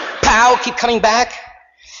 Pow, keep coming back.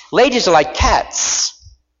 Ladies are like cats.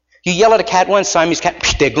 You yell at a cat once, Siamese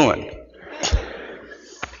cat, they're gone.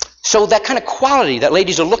 So that kind of quality that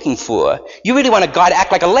ladies are looking for, you really want a guy to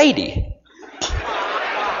act like a lady.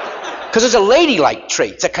 Because there's a ladylike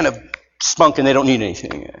trait, that kind of spunk and they don't need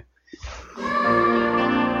anything.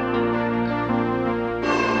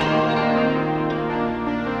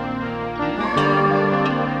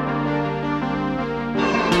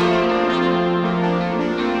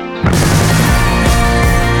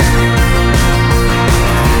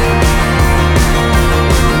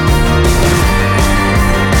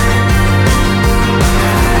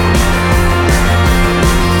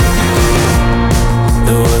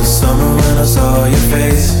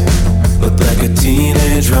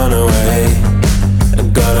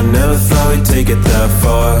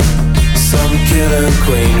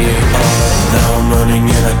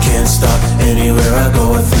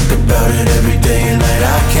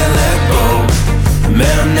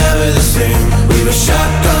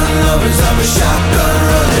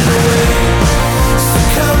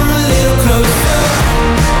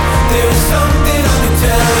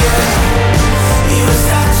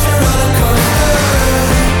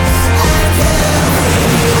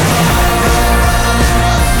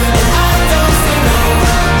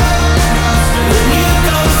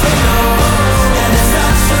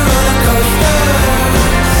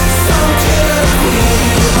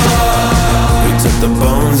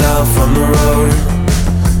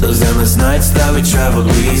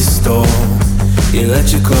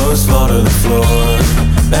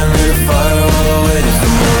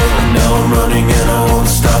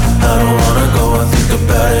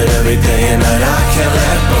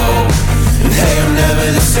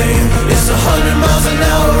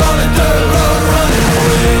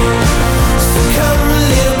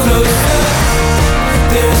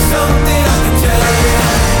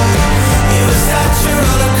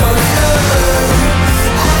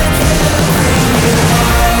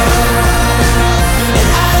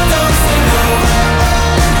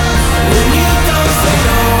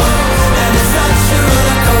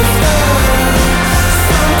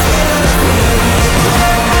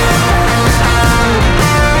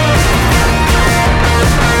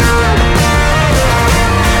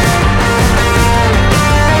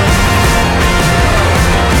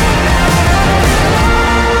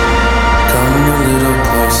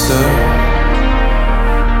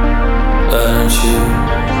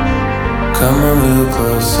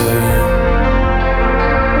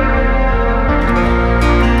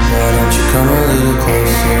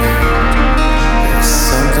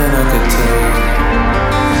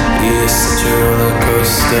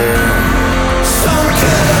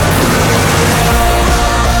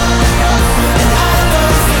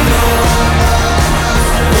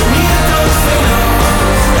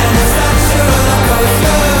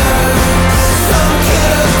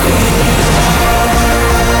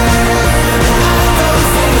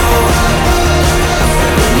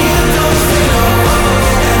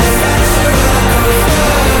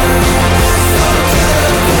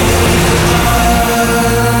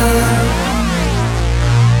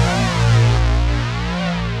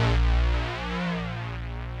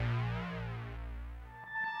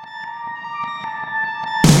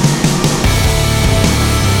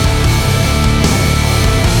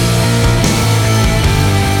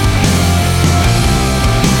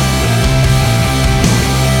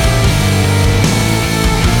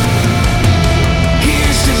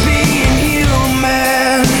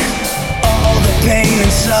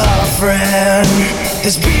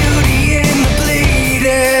 There's beauty in the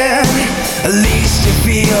bleeding. At least you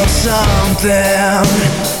feel something.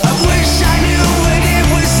 I wish I knew what it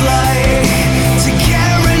was like to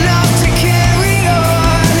care enough to carry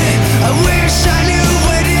on. I wish I knew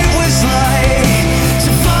what it was like to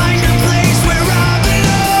find a place where I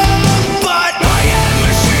belong. But I am a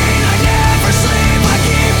machine, I never sleep. I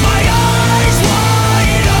keep my eyes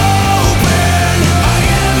wide open. I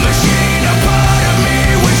am a machine, a part of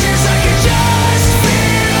me wishes I could just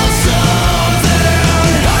feel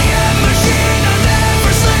something. I am a machine, I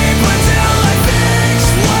never sleep until I fix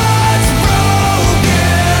what's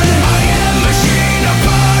broken. I am a machine, a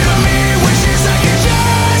part of me wishes I could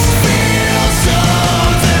just feel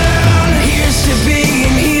something. Here's to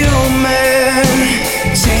being human,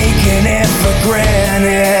 taking it for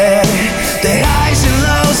granted. The highs and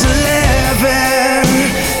lows of living,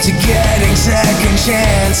 to getting second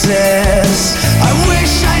chances. I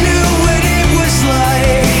wish I knew what it was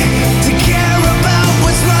like to care about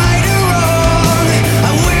what's right or wrong.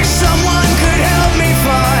 I wish someone could help me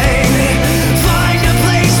find a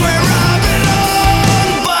place where I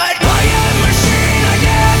belong. But I am a machine, I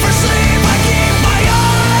never sleep. I keep my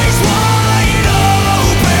eyes wide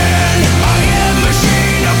open. I am a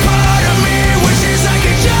machine, a part of me wishes I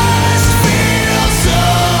could just feel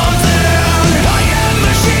something. I am a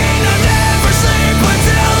machine, I never sleep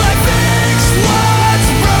until I fix what's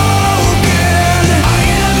broken. I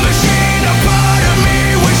am a machine, a part of me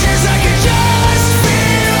wishes I could just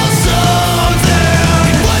feel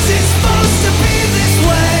something. Was it supposed to be this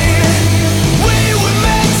way? We were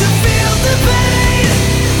meant to feel the pain.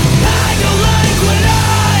 I don't like what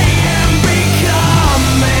I am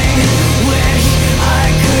becoming. Wish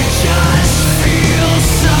I could just feel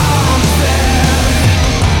something.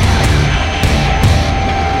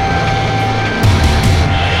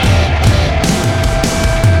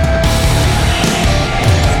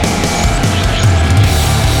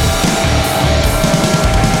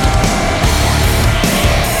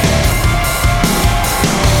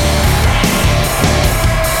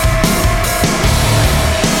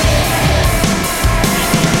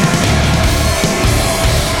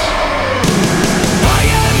 I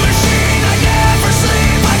am a machine, I never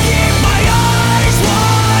sleep. I keep my eyes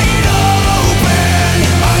wide open.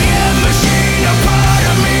 I am a machine, a part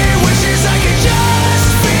of me wishes I could just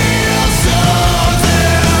feel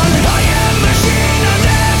something. I am a machine, I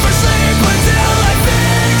never sleep until I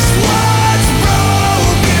fix what's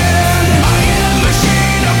broken. I am a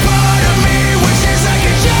machine, a part of me wishes I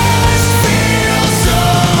could just feel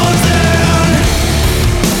something.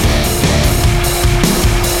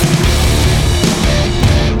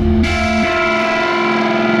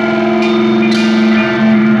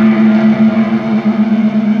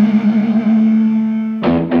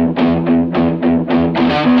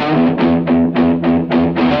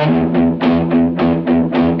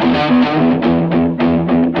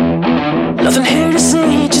 Nothing here to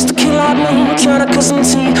see, just a kid like me, trying to cut some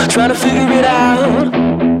teeth, trying to figure it out.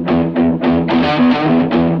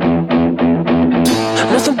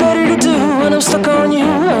 Nothing better to do when I'm stuck on you.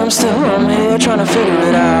 I'm here trying to figure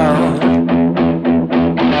it out.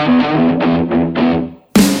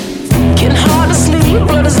 Getting hard to sleep,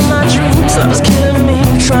 blood is in my dreams. Love is killing me,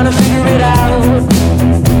 trying to figure it out.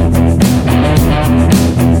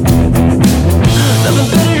 Nothing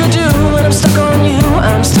better to do when I'm stuck on you.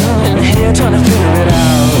 I'm still in here trying to figure it out.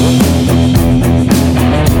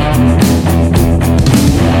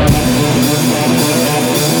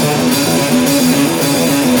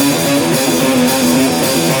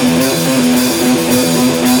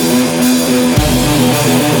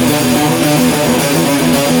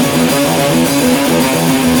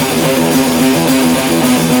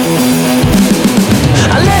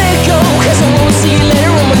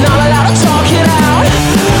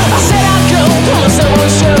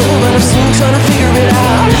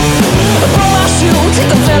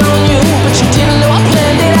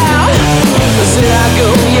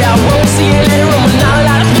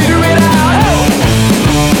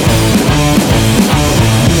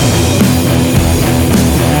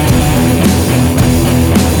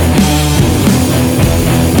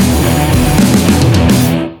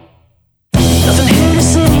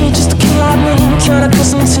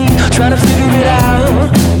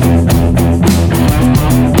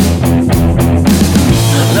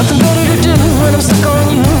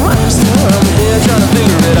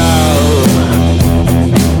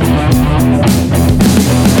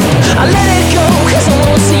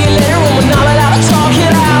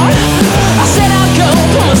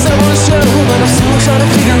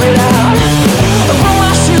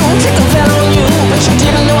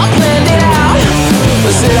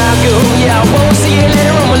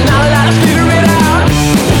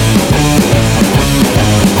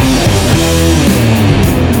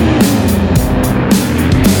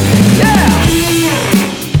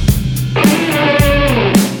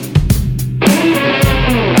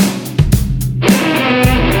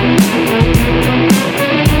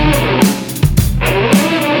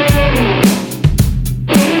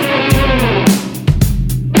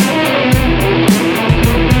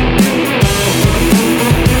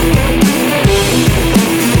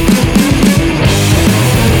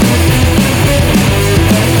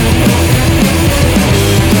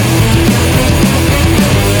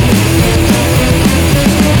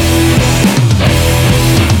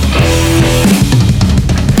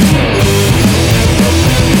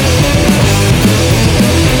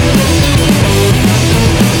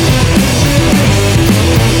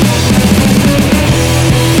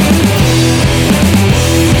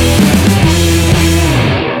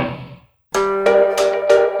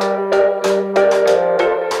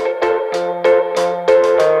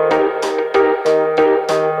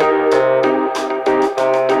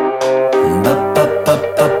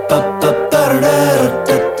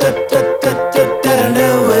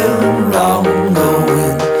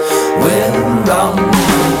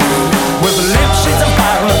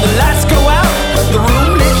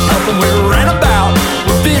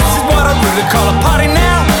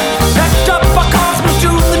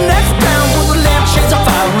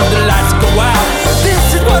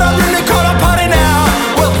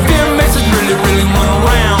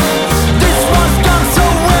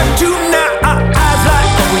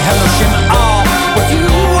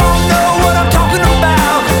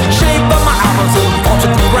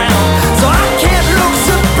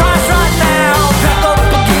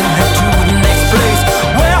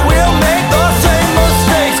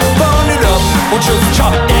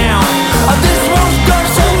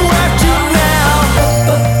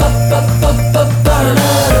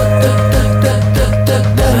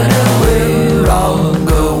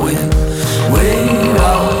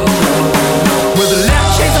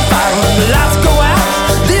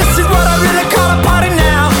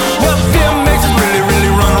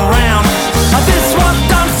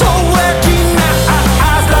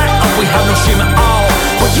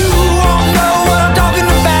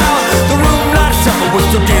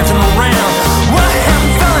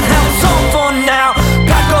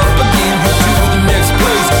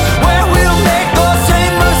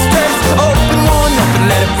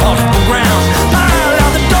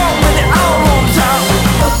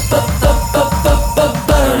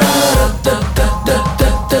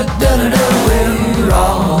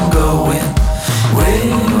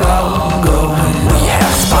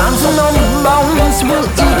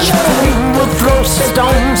 those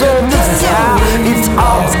stones. Oh, this is how it's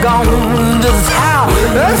all gone. This is how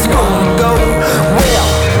it's gonna go. Well,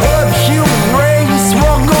 we're the human race.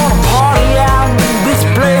 We're gonna party out in this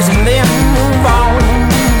place and then move on.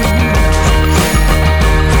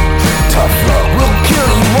 Tough luck, we'll kill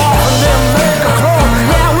you off and then make a clone.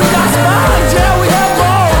 Yeah, we got spines, yeah, we have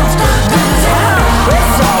bones. This is how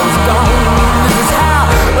it's always gone. This is how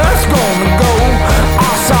it's gonna go.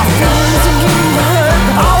 Our soft feelings and getting hurt.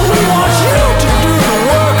 All we want you to do the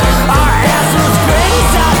work. Our asses great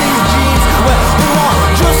inside these jeans. Well, we want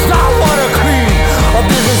just our water clean.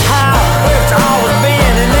 This is how it's always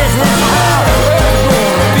been, and this is how it's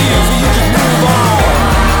gonna be. So you just move on.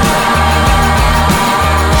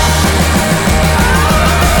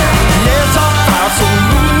 Yes, I'm proud, so we're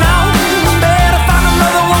moving on. Better find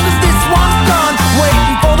another one, 'cause this one's done.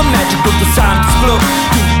 Waiting for the magic of the sign to explode.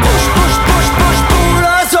 Push, push, push, push, pull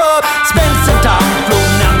us up. Spend some time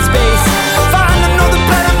floating out in space. Find another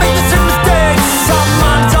planet, make the same mistakes. Some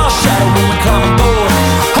minds all shadow when we come aboard.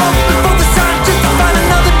 Hoping for the sign just to find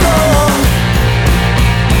another door.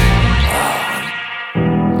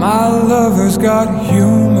 My lover's got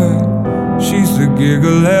humor. She's the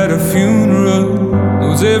giggle at a funeral.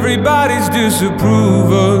 Knows everybody's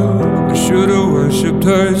disapproval. I should've worshipped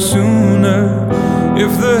her sooner.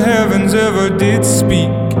 If the heavens ever did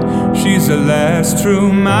speak, she's the last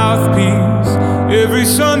true mouthpiece. Every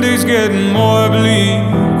Sunday's getting more bleak.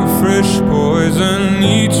 A fresh poison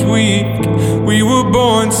each week. We were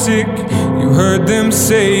born sick, you heard them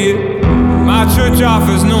say it. My church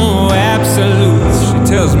offers no absolutes. She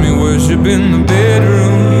tells me worship in the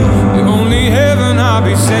bedroom. The only heaven I'll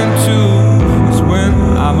be sent to is when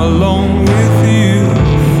I'm alone with you.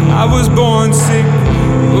 I was born sick,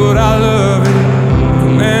 but I love it.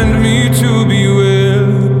 Command me to be